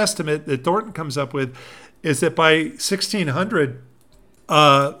successful. One estimate that Thornton comes up with is that by 1600,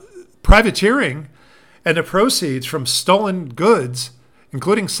 privateering and the proceeds from stolen goods,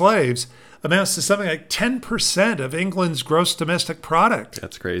 including slaves, amounts to something like 10% of England's gross domestic product.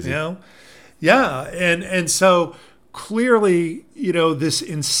 That's crazy. Yeah. And so clearly, this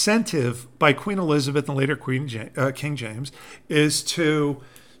incentive by Queen Elizabeth and later King James is to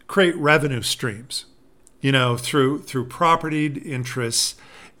create revenue streams, through propertied interests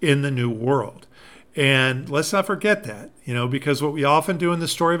in the New World. And let's not forget that, because what we often do in the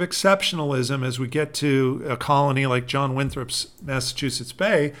story of exceptionalism as we get to a colony like John Winthrop's Massachusetts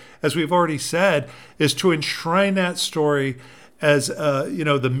Bay, as we've already said, is to enshrine that story as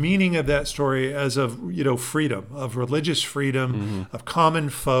the meaning of that story as of freedom, of religious freedom, of common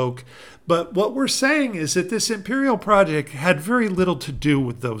folk. But what we're saying is that this imperial project had very little to do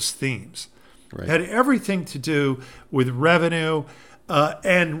with those themes. Right. Had everything to do with revenue,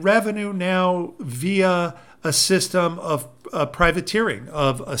 and revenue now via a system of privateering,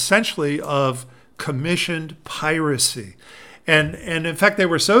 of essentially of commissioned piracy. And in fact, they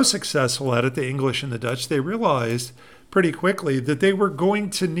were so successful at it, the English and the Dutch, they realized pretty quickly that they were going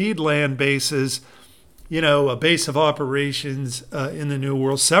to need land bases, a base of operations in the New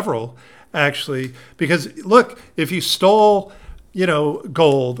World, several actually, because look, if you stole,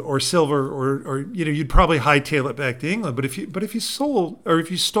 gold or silver or you'd probably hightail it back to England. But if you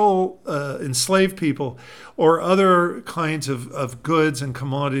stole enslaved people or other kinds of goods and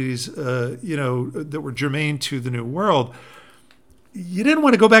commodities, that were germane to the New World, you didn't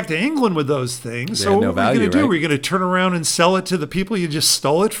want to go back to England with those things. They So had what no were you going value, to do? right? Were you going to turn around and sell it to the people you just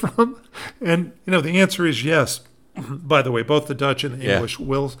stole it from? And the answer is yes. By the way, both the Dutch and the Yeah. English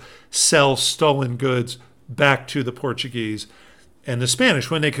will sell stolen goods back to the Portuguese and the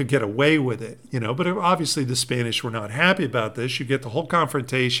Spanish when they could get away with it. But obviously the Spanish were not happy about this. You get the whole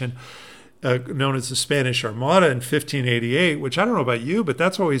confrontation known as the Spanish Armada in 1588, which I don't know about you, but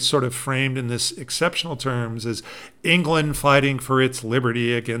that's always sort of framed in this exceptional terms as England fighting for its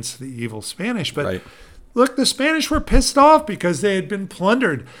liberty against the evil Spanish. But Right. look, the Spanish were pissed off because they had been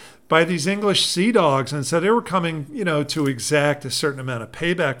plundered by these English sea dogs, and so they were coming, to exact a certain amount of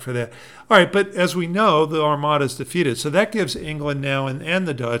payback for that. All right, but as we know, the Armada is defeated, so that gives England now and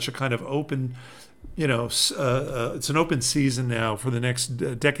the Dutch a kind of open, it's an open season now for the next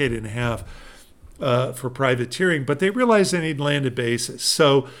decade and a half for privateering. But they realize they need landed bases,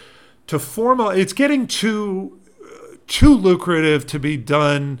 so to it's getting too lucrative to be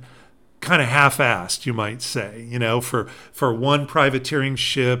done kind of half-assed, you might say, for one privateering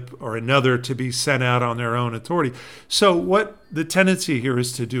ship or another to be sent out on their own authority. So what the tendency here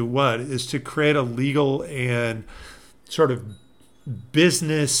is to do is to create a legal and sort of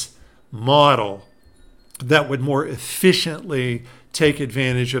business model that would more efficiently take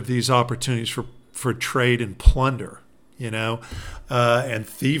advantage of these opportunities for trade and plunder, and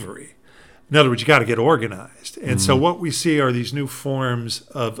thievery. In other words, you got to get organized. And so what we see are these new forms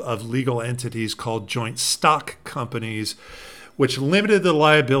of legal entities called joint stock companies, which limited the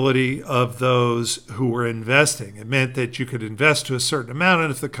liability of those who were investing. It meant that you could invest to a certain amount,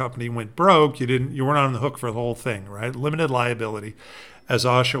 and if the company went broke, you weren't on the hook for the whole thing, right? Limited liability, as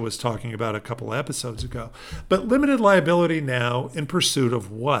Asha was talking about a couple episodes ago. But limited liability now in pursuit of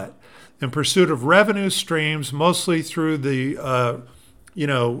what? In pursuit of revenue streams, mostly through the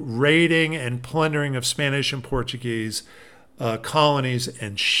raiding and plundering of Spanish and Portuguese colonies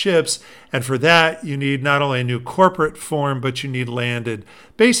and ships. And for that, you need not only a new corporate form, but you need landed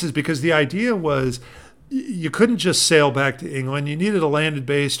bases, because the idea was you couldn't just sail back to England. You needed a landed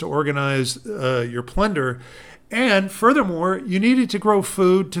base to organize your plunder. And furthermore, you needed to grow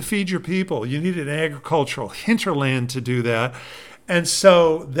food to feed your people. You needed an agricultural hinterland to do that. And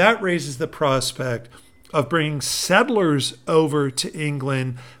so that raises the prospect of bringing settlers over to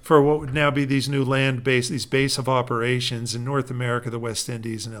England for what would now be these new land base, these base of operations in North America, the West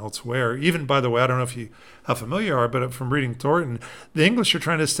Indies, and elsewhere. Even, by the way, I don't know how familiar you are, but from reading Thornton, the English are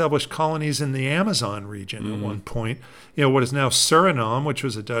trying to establish colonies in the Amazon region at one point. What is now Suriname, which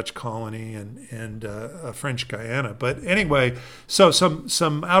was a Dutch colony, and a French Guyana. But anyway, so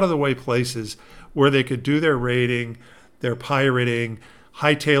some out-of-the-way places where they could do their raiding, their pirating,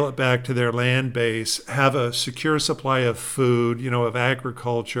 hightail it back to their land base, have a secure supply of food, of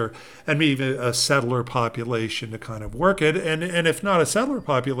agriculture, and maybe a settler population to kind of work it. And if not a settler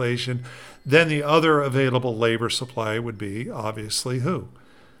population, then the other available labor supply would be obviously who?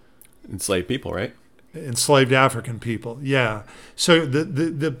 Enslaved people, right? Enslaved African people, yeah. So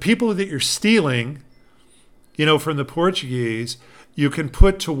the people that you're stealing, from the Portuguese, you can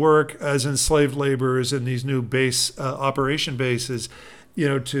put to work as enslaved laborers in these new base operation bases,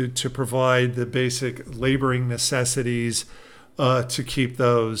 to provide the basic laboring necessities to keep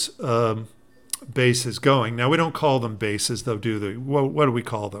those bases going. Now, we don't call them bases, though, do they? What do we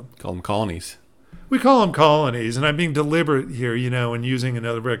call them? Call them colonies. We call them colonies, and I'm being deliberate here, and using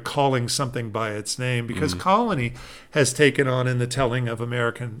another word, calling something by its name, because colony has taken on in the telling of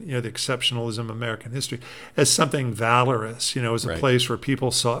American, the exceptionalism of American history, as something valorous, as a Right. place where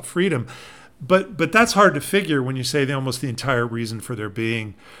people sought freedom. But that's hard to figure when you say almost the entire reason for their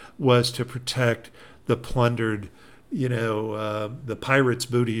being was to protect the plundered the pirates'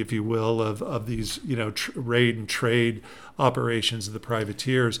 booty, if you will, of these, raid and trade operations of the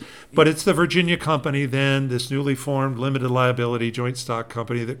privateers. But it's the Virginia Company, then, this newly formed limited liability joint stock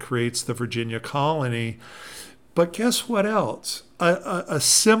company that creates the Virginia colony. But guess what else? A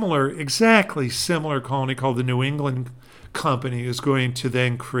similar, exactly similar colony called the New England Company is going to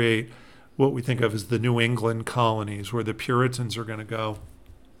then create what we think of as the New England colonies, where the Puritans are going to go.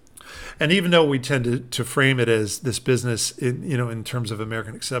 And even though we tend to frame it as this business, in terms of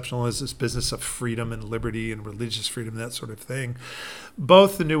American exceptionalism, this business of freedom and liberty and religious freedom, that sort of thing,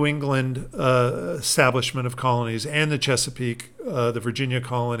 both the New England establishment of colonies and the Chesapeake, the Virginia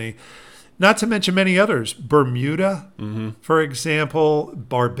colony, not to mention many others, Bermuda, for example,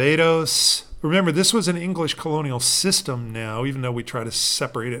 Barbados. Remember, this was an English colonial system now, even though we try to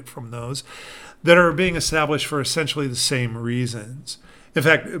separate it from those, that are being established for essentially the same reasons. In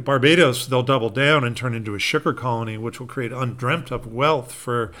fact, Barbados, they'll double down and turn into a sugar colony, which will create undreamt of wealth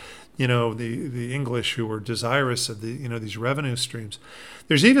for, the English who were desirous of these revenue streams.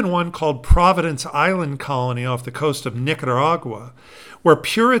 There's even one called Providence Island Colony off the coast of Nicaragua, where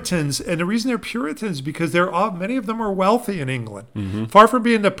Puritans, and the reason they're Puritans because many of them are wealthy in England, far from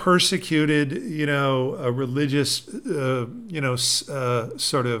being the persecuted, religious,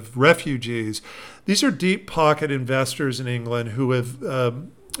 sort of refugees. These are deep pocket investors in England who have,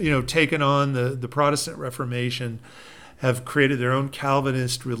 taken on the Protestant Reformation, have created their own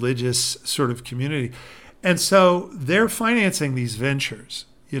Calvinist religious sort of community. And so they're financing these ventures,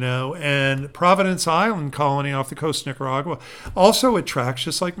 and Providence Island Colony off the coast of Nicaragua also attracts,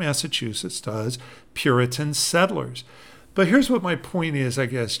 just like Massachusetts does, Puritan settlers. But here's what my point is, I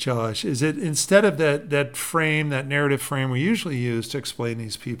guess, Josh, is that instead of that narrative frame we usually use to explain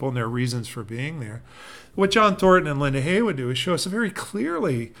these people and their reasons for being there, what John Thornton and Linda Hay would do is show us very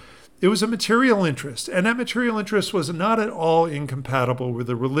clearly it was a material interest, and that material interest was not at all incompatible with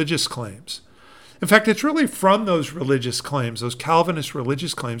the religious claims. In fact, it's really from those religious claims, those Calvinist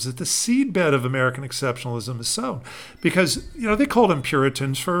religious claims, that the seedbed of American exceptionalism is sown. Because, they called them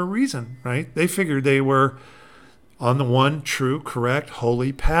Puritans for a reason, right? They figured they were on the one true, correct,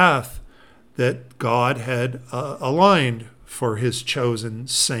 holy path that God had aligned for his chosen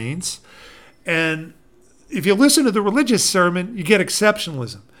saints. And if you listen to the religious sermon, you get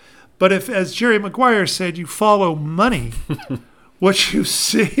exceptionalism. But if, as Jerry Maguire said, you follow money, what you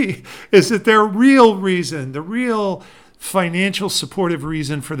see is that their real reason, the real financial supportive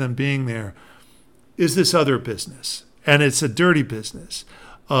reason for them being there is this other business. And it's a dirty business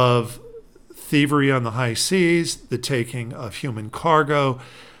of thievery on the high seas, the taking of human cargo.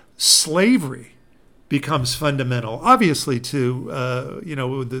 Slavery becomes fundamental, obviously, to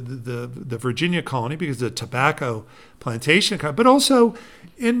the Virginia colony because of the tobacco plantation, but also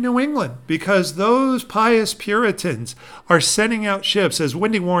in New England because those pious Puritans are sending out ships. As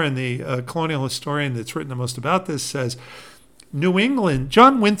Wendy Warren, the colonial historian that's written the most about this, says, New England,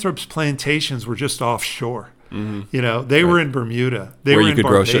 John Winthrop's plantations were just offshore. They were in Bermuda. They were in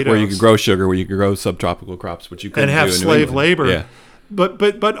Barbados. Where you could grow sugar, where you could grow subtropical crops, which you couldn't and have do in slave New England. labor. Yeah.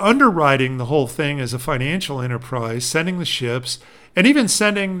 But underwriting the whole thing as a financial enterprise, sending the ships, and even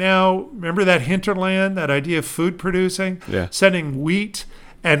sending now, remember that hinterland, that idea of food producing? Yeah. Sending wheat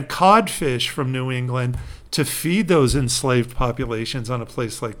and codfish from New England to feed those enslaved populations on a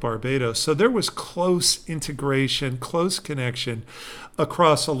place like Barbados. So there was close integration, close connection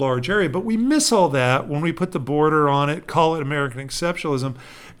across a large area. But we miss all that when we put the border on it, call it American exceptionalism,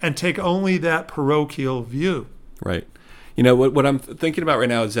 and take only that parochial view. Right. What I'm thinking about right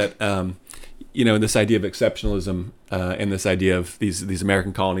now is that, this idea of exceptionalism and this idea of these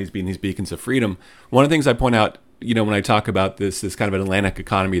American colonies being these beacons of freedom. One of the things I point out, when I talk about this kind of an Atlantic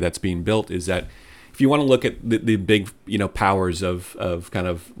economy that's being built is that if you want to look at the big, powers of kind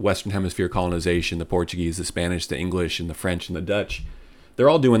of Western Hemisphere colonization, the Portuguese, the Spanish, the English, and the French, and the Dutch, they're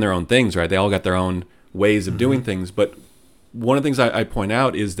all doing their own things, right? They all got their own ways of doing things. But one of the things I point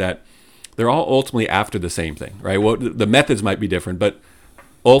out is that they're all ultimately after the same thing, right? Well, the methods might be different, but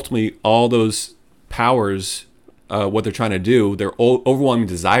ultimately all those powers, what they're trying to do, their overwhelming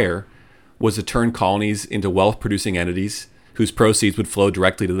desire was to turn colonies into wealth-producing entities whose proceeds would flow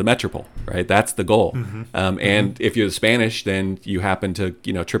directly to the metropole, right? That's the goal. And if you're the Spanish, then you happen to,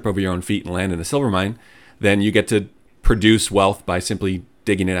 trip over your own feet and land in a silver mine, then you get to produce wealth by simply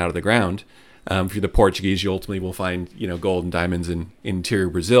digging it out of the ground. If you're the Portuguese, you ultimately will find, gold and diamonds in interior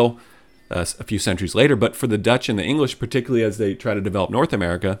Brazil a few centuries later. But for the Dutch and the English, particularly as they try to develop North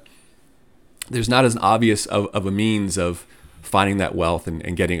America, there's not as obvious of a means of finding that wealth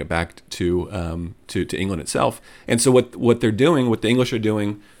and getting it back to England itself. And so what they're doing, what the English are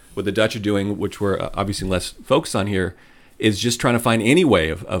doing What the Dutch are doing, which we're obviously less focused on here, is just trying to find any way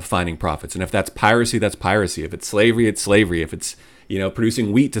of finding profits. And if that's piracy, that's piracy. If it's slavery, it's slavery. If it's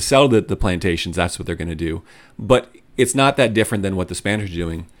producing wheat to sell the plantations, that's what they're going to do. But it's not that different than what the Spanish are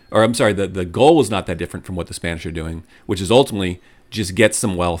doing. Or I'm sorry, the goal is not that different from what the Spanish are doing, which is ultimately just get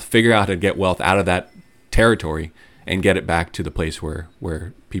some wealth, figure out how to get wealth out of that territory, and get it back to the place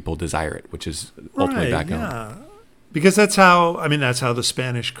where people desire it, which is ultimately back home. Because that's how the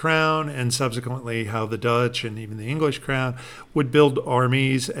Spanish crown and subsequently how the Dutch and even the English crown would build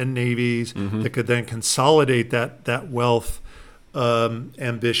armies and navies that could then consolidate that wealth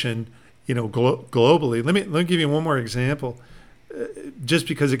ambition, globally. Let me give you one more example, just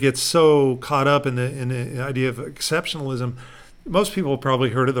because it gets so caught up in the idea of exceptionalism. Most people have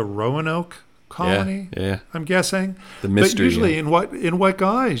probably heard of the Roanoke colony. Yeah. I'm guessing The mystery. but usually in what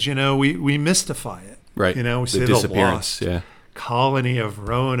guise? We mystify it. Right. We the say disappearance. the lost colony of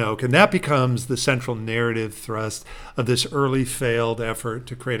Roanoke, and that becomes the central narrative thrust of this early failed effort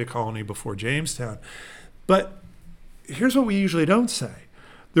to create a colony before Jamestown. But here's what we usually don't say.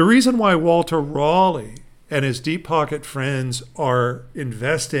 The reason why Walter Raleigh and his deep pocket friends are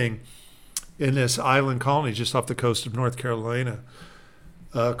investing in this island colony just off the coast of North Carolina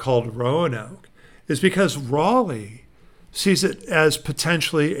called Roanoke is because Raleigh sees it as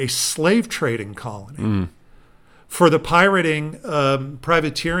potentially a slave trading colony for the pirating,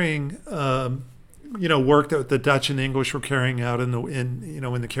 privateering, work that the Dutch and English were carrying out in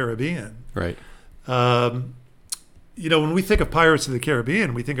the Caribbean. Right. When we think of Pirates of the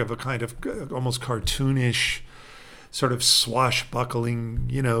Caribbean, we think of a kind of almost cartoonish, sort of swashbuckling,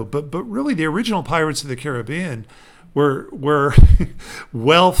 but really the original Pirates of the Caribbean were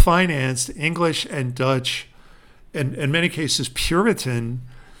well-financed English and Dutch, and in many cases Puritan,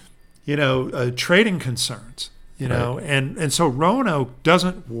 trading concerns, Right. and so Roanoke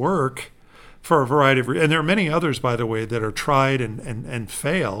doesn't work for a variety of reasons. And there are many others, by the way, that are tried and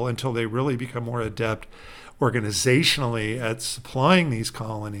fail until they really become more adept organizationally at supplying these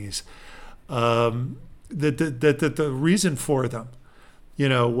colonies. The reason for them,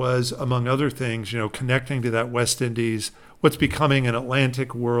 was, among other things, connecting to that West Indies, what's becoming an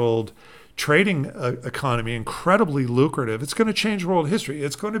Atlantic world trading economy, incredibly lucrative. It's going to change world history.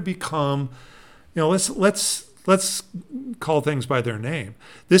 It's going to become, let's call things by their name.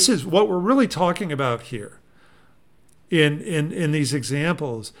 This is what we're really talking about here in these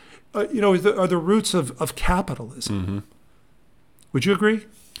examples. Are the roots of capitalism. Would you agree?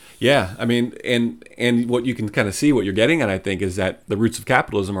 Yeah, I mean, and what you can kind of see, what you're getting at, I think, is that the roots of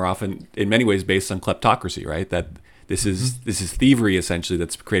capitalism are often, in many ways, based on kleptocracy, right? That this is thievery, essentially,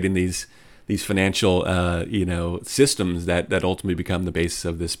 that's creating these financial, systems that ultimately become the basis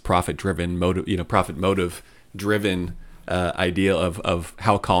of this profit-driven motive, profit motive-driven idea of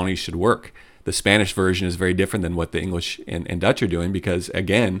how colonies should work. The Spanish version is very different than what the English and Dutch are doing because,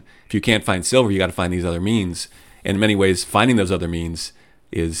 again, if you can't find silver, you got to find these other means. And in many ways, finding those other means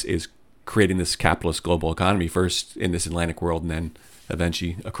is creating this capitalist global economy, first in this Atlantic world and then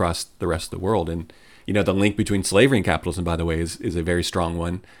eventually across the rest of the world. And, the link between slavery and capitalism, by the way, is a very strong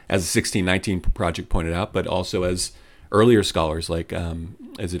one, as the 1619 Project pointed out, but also as earlier scholars like,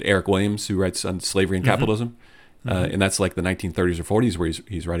 is it Eric Williams, who writes on slavery and capitalism? And that's like the 1930s or 40s where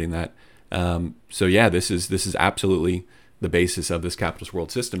he's writing that. This is absolutely the basis of this capitalist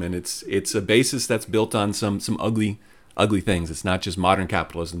world system, and it's a basis that's built on some ugly things. It's not just modern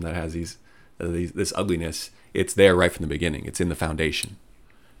capitalism that has this ugliness. It's there right from the beginning. It's in the foundation.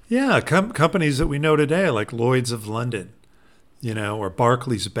 Yeah, companies that we know today, like Lloyd's of London, or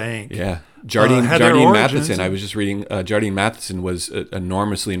Barclays Bank. Yeah, Jardine had their origins. Matheson. I was just reading. Jardine Matheson was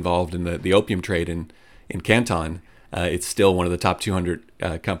enormously involved in the opium trade in Canton. It's still one of the top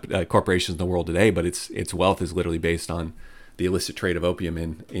 200 corporations in the world today, but its wealth is literally based on the illicit trade of opium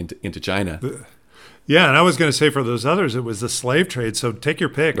into China. Yeah, and I was going to say for those others, it was the slave trade. So take your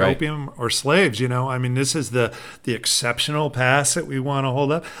pick, Right. opium or slaves. This is the exceptional past that we want to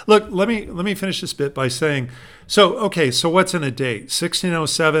hold up. Look, let me finish this bit by saying, so what's in a date?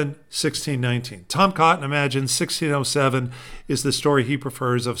 1607, 1619. Tom Cotton imagines 1607 is the story he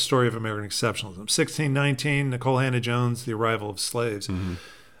prefers of story of American exceptionalism. 1619, Nikole Hannah-Jones, the arrival of slaves.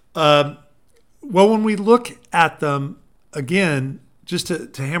 Well, when we look at them again, just to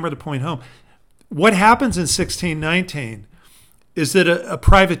hammer the point home, what happens in 1619 is that a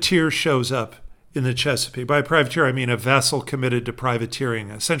privateer shows up in the Chesapeake. By privateer, I mean a vessel committed to privateering,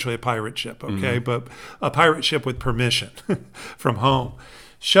 essentially a pirate ship, okay? But a pirate ship with permission from home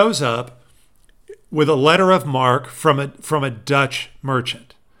shows up with a letter of marque from a Dutch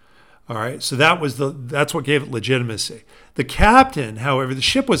merchant. All right, so that's what gave it legitimacy. The captain, however, the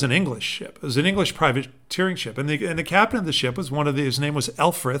ship was an English ship. It was an English privateering ship, and the captain of the ship was one of these. His name was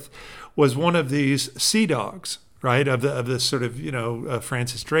Elfrith, was one of these sea dogs, right, of this sort of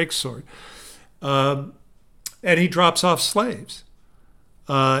Francis Drake sort, and he drops off slaves,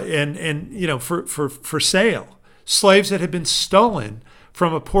 for sale, slaves that had been stolen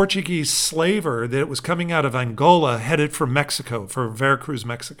from a Portuguese slaver that was coming out of Angola, headed for Mexico, for Veracruz,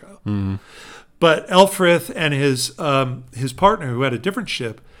 Mexico. Mm-hmm. But Elfrith and his partner, who had a different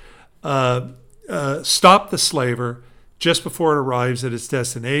ship, stop the slaver just before it arrives at its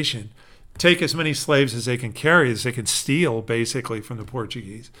destination, take as many slaves as they can carry, as they can steal, basically, from the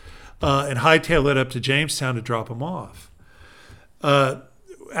Portuguese, and hightail it up to Jamestown to drop them off.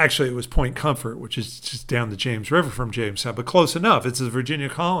 Actually, it was Point Comfort, which is just down the James River from Jamestown, but close enough. It's a Virginia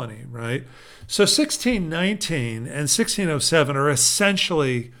colony, right? So 1619 and 1607 are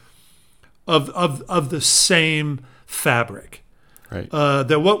essentially of the same fabric. Right.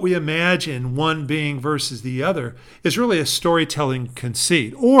 That what we imagine one being versus the other is really a storytelling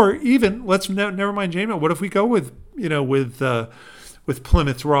conceit. Or even, never mind Jamestown. What if we go with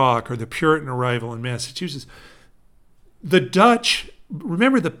Plymouth Rock or the Puritan arrival in Massachusetts? The Dutch.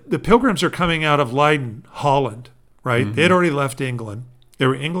 Remember, the Pilgrims are coming out of Leiden, Holland, right? Mm-hmm. They had already left England. They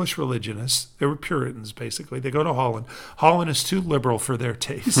were English religionists. They were Puritans, basically. They go to Holland. Holland is too liberal for their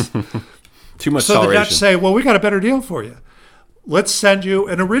taste. Too much so toleration. the Dutch say, well, we got a better deal for you. Let's send you,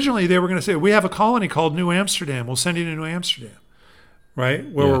 and originally they were going to say, we have a colony called New Amsterdam. We'll send you to New Amsterdam, right?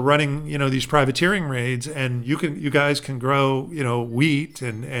 Where we're running, these privateering raids, and you guys can grow, wheat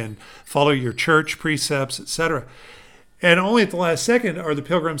and follow your church precepts, etc. And only at the last second are the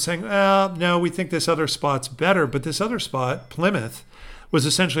Pilgrims saying, no, we think this other spot's better. But this other spot, Plymouth, was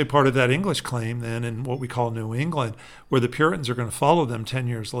essentially part of that English claim then in what we call New England, where the Puritans are going to follow them 10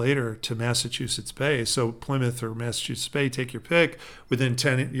 years later to Massachusetts Bay. So Plymouth or Massachusetts Bay, take your pick, within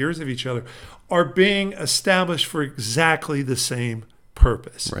 10 years of each other, are being established for exactly the same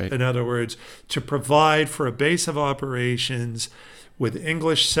purpose. Right. In other words, to provide for a base of operations with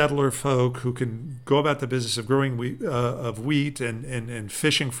English settler folk who can go about the business of growing wheat and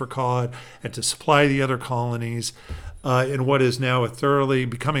fishing for cod, and to supply the other colonies in what is now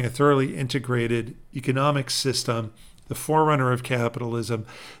becoming a thoroughly integrated economic system, the forerunner of capitalism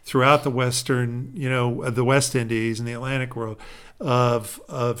throughout the the West Indies and the Atlantic world,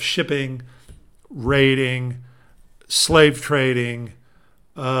 of shipping, raiding, slave trading,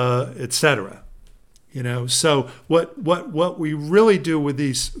 etc. So what we really do with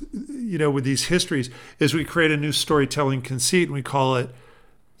these, with these histories is we create a new storytelling conceit, and we call it,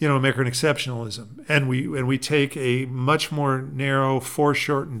 American exceptionalism. And we take a much more narrow,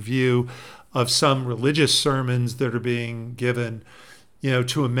 foreshortened view of some religious sermons that are being given,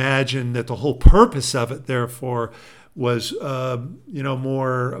 to imagine that the whole purpose of it, therefore, was,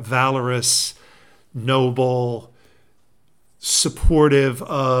 more valorous, noble, supportive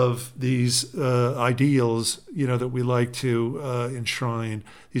of these ideals, that we like to enshrine,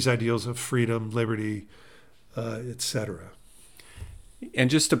 these ideals of freedom, liberty, etc.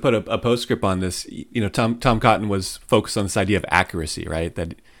 And just to put a postscript on this, Tom Cotton was focused on this idea of accuracy, right?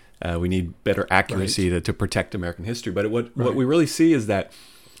 That we need better accuracy to protect American history. But what we really see is that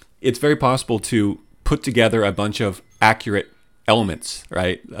it's very possible to put together a bunch of accurate elements,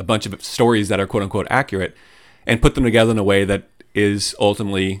 right? A bunch of stories that are quote unquote accurate, and put them together in a way that is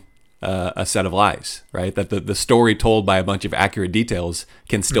ultimately a set of lies, right? That the story told by a bunch of accurate details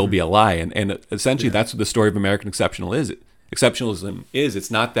can still be a lie. And essentially that's what the story of American exceptionalism is.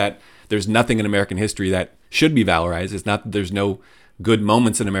 It's not that there's nothing in American history that should be valorized. It's not that there's no good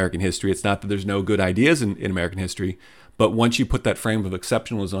moments in American history. It's not that there's no good ideas in American history. But once you put that frame of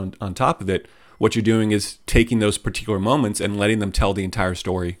exceptionalism on top of it, what you're doing is taking those particular moments and letting them tell the entire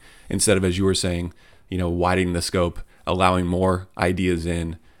story instead of, as you were saying, widening the scope, allowing more ideas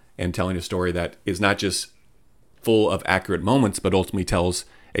in, and telling a story that is not just full of accurate moments, but ultimately tells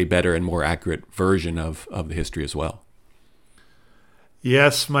a better and more accurate version of the history as well.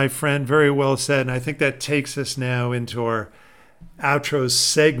 Yes, my friend, very well said. And I think that takes us now into our outro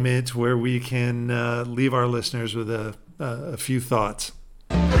segment, where we can leave our listeners with a few thoughts.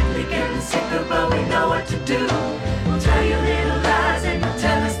 Quickly getting sicker, but we know what to do. We'll tell you little lies and you'll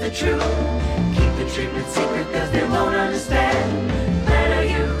tell us the truth. Keep the treatment secret, cause they won't understand. Better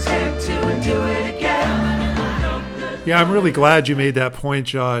you take two and do it again. Yeah, I'm really glad you made that point,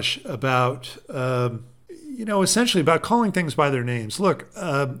 Josh, about essentially about calling things by their names. Look,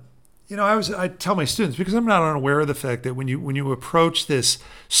 I tell my students, because I'm not unaware of the fact that when you approach this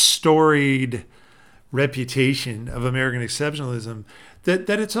storied reputation of American exceptionalism, that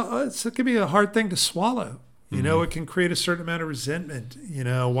it can be a hard thing to swallow. You know, it can create a certain amount of resentment. You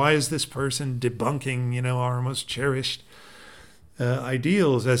know, why is this person debunking, you know, our most cherished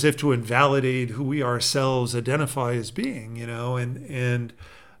ideals as if to invalidate who we ourselves identify as being, you know? And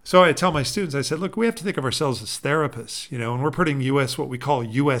so I tell my students, I said, look, we have to think of ourselves as therapists, you know, and we're putting what we call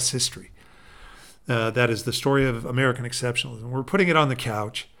U.S. history. That is the story of American exceptionalism. We're putting it on the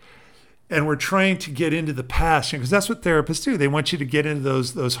couch. And we're trying to get into the past, because that's what therapists do. They want you to get into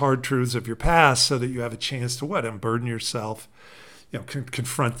those hard truths of your past so that you have a chance to unburden yourself, you know,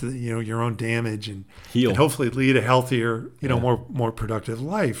 confront your own damage and heal, and hopefully lead a healthier, more productive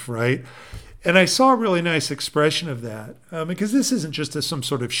life, right? And I saw a really nice expression of that because this isn't just some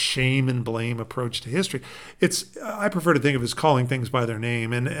sort of shame and blame approach to history. I prefer to think of it as calling things by their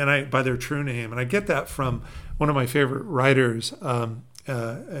name and by their true name. And I get that from one of my favorite writers.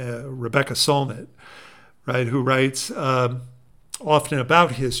 Rebecca Solnit, right, who writes often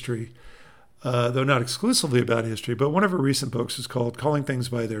about history, though not exclusively about history, but one of her recent books is called Calling Things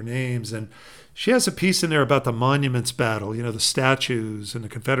by Their Names. And she has a piece in there about the monuments battle, you know, the statues and the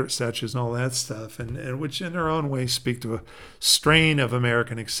Confederate statues and all that stuff, and which in their own way speak to a strain of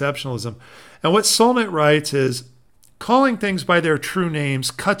American exceptionalism. And what Solnit writes is, calling things by their true names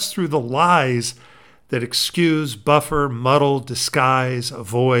cuts through the lies that excuse, buffer, muddle, disguise,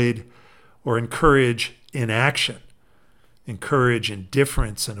 avoid, or encourage inaction, encourage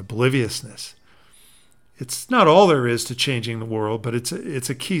indifference and obliviousness. It's not all there is to changing the world, but it's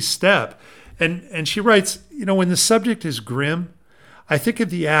a key step. And she writes, you know, when the subject is grim, I think of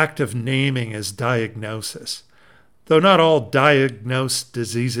the act of naming as diagnosis. Though not all diagnosed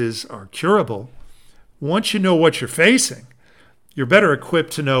diseases are curable, once you know what you're facing, you're better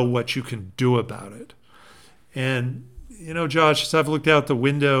equipped to know what you can do about it. And, you know, Josh, as I've looked out the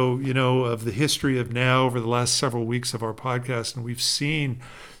window, you know, of the history of now over the last several weeks of our podcast, and we've seen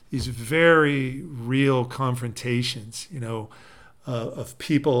these very real confrontations, you know, of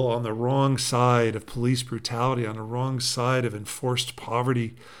people on the wrong side of police brutality, on the wrong side of enforced poverty,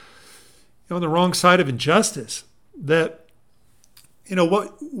 you know, on the wrong side of injustice, that, you know,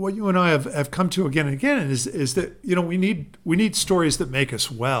 what you and I have come to again and again is that, you know, we need stories that make us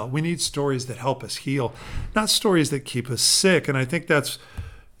well. We need stories that help us heal, not stories that keep us sick. And I think that's,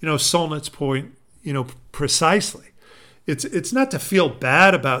 you know, Solnit's point, you know, precisely. It's not to feel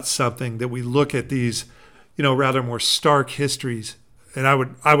bad about something that we look at these, you know, rather more stark histories, and I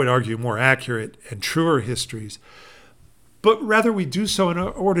would argue more accurate and truer histories, but rather we do so in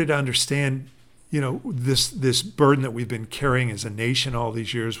order to understand, you know, this burden that we've been carrying as a nation all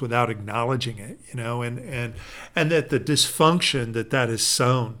these years without acknowledging it, you know, and that the dysfunction that is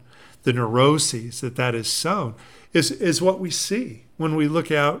sown, the neuroses that is sown, is what we see when we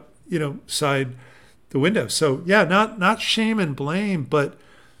look out, you know, side the window. So yeah, not shame and blame, but,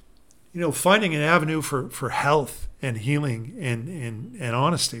 you know, finding an avenue for health and healing and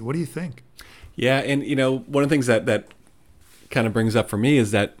honesty. What do you think? Yeah, and you know, one of the things that kind of brings up for me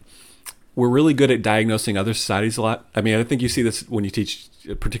is that we're really good at diagnosing other societies a lot. I mean, I think you see this when you teach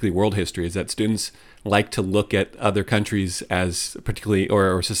particularly world history, is that students like to look at other countries as particularly,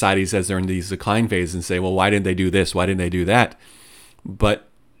 or societies as they're in these decline phases and say, well, why didn't they do this? Why didn't they do that? But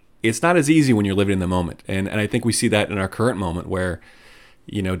it's not as easy when you're living in the moment. And I think we see that in our current moment where,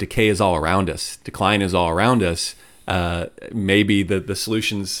 you know, decay is all around us. Decline is all around us. Maybe the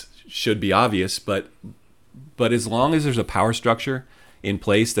solutions should be obvious, but as long as there's a power structure in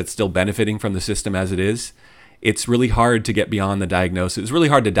place that's still benefiting from the system as it is, it's really hard to get beyond the diagnosis. It's really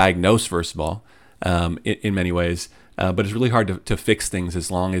hard to diagnose, first of all, in many ways, but it's really hard to fix things as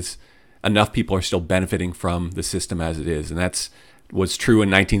long as enough people are still benefiting from the system as it is. And that's what's true in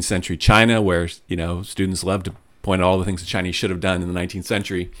 19th century China, where, you know, students love to point out all the things the Chinese should have done in the 19th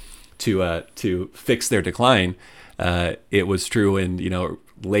century to fix their decline. It was true in, you know,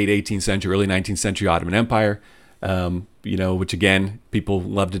 late 18th century, early 19th century Ottoman Empire, you know, which again, people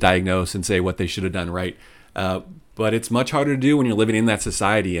love to diagnose and say what they should have done right. But it's much harder to do when you're living in that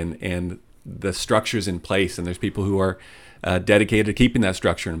society and the structure's in place, and there's people who are dedicated to keeping that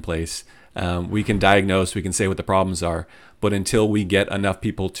structure in place. We can diagnose, we can say what the problems are, but until we get enough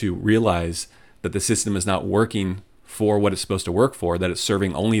people to realize that the system is not working for what it's supposed to work for, that it's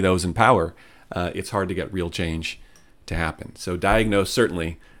serving only those in power, it's hard to get real change to happen. So diagnose,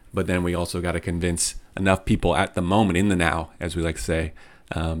 certainly, but then we also got to convince enough people at the moment, in the now, as we like to say,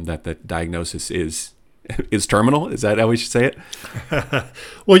 that the diagnosis is terminal. Is that how we should say it?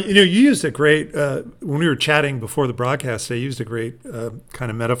 Well, you know, you used a great, when we were chatting before the broadcast, you used a great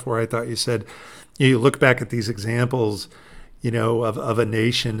kind of metaphor. I thought you said, you look back at these examples, of a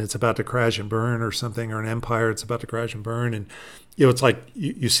nation that's about to crash and burn or something, or an empire that's about to crash and burn. And, it's like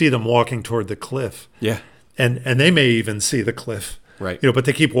you see them walking toward the cliff. Yeah. And they may even see the cliff. Right. But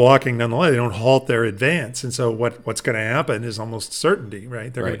they keep walking nonetheless. They don't halt their advance. And so what's going to happen is almost certainty,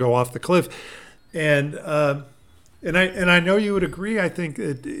 right? They're going to go off the cliff. And I know you would agree, I think,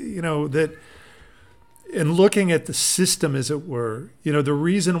 that, that in looking at the system, as it were, the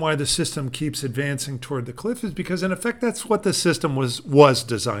reason why the system keeps advancing toward the cliff is because, in effect, that's what the system was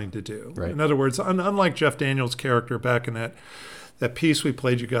designed to do. Right. In other words, unlike Jeff Daniels' character back in that piece we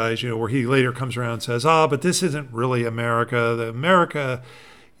played you guys, where he later comes around and says, but this isn't really America. The America,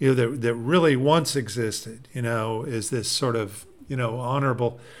 that really once existed, is this sort of,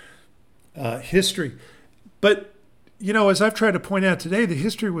 honorable history. But, as I've tried to point out today, the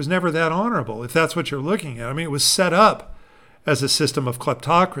history was never that honorable, if that's what you're looking at. I mean, it was set up as a system of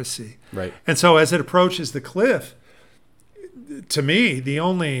kleptocracy. Right. And so as it approaches the cliff, to me, the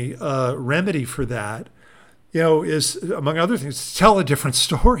only remedy for that, is, among other things, to tell a different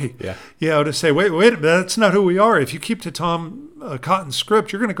story. Yeah. To say, wait, that's not who we are. If you keep to Tom Cotton's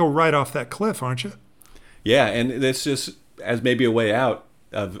script, you're going to go right off that cliff, aren't you? Yeah, and this just as maybe a way out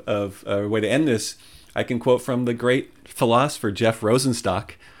of a way to end this, I can quote from the great philosopher Jeff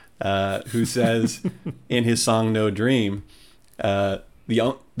Rosenstock, who says in his song "No Dream,"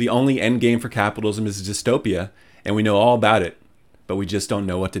 the only end game for capitalism is dystopia, and we know all about it, but we just don't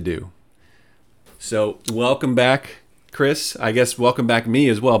know what to do. So welcome back, Chris. I guess welcome back me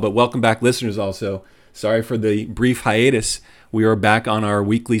as well, but welcome back listeners also. Sorry for the brief hiatus. We are back on our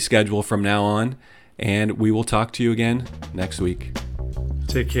weekly schedule from now on, and we will talk to you again next week.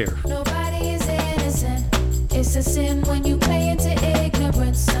 Take care. Nobody is innocent. It's a sin when you play into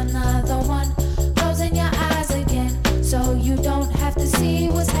ignorance. Another one, closing your eyes again, so you don't have to see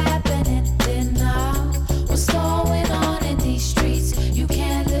what's happening. Then now, what's going on in these streets? You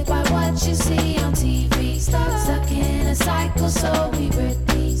can't live by what you see on TV. Stuck in a cycle, so we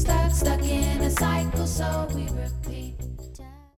repeat. Stuck in a cycle, so we repeat.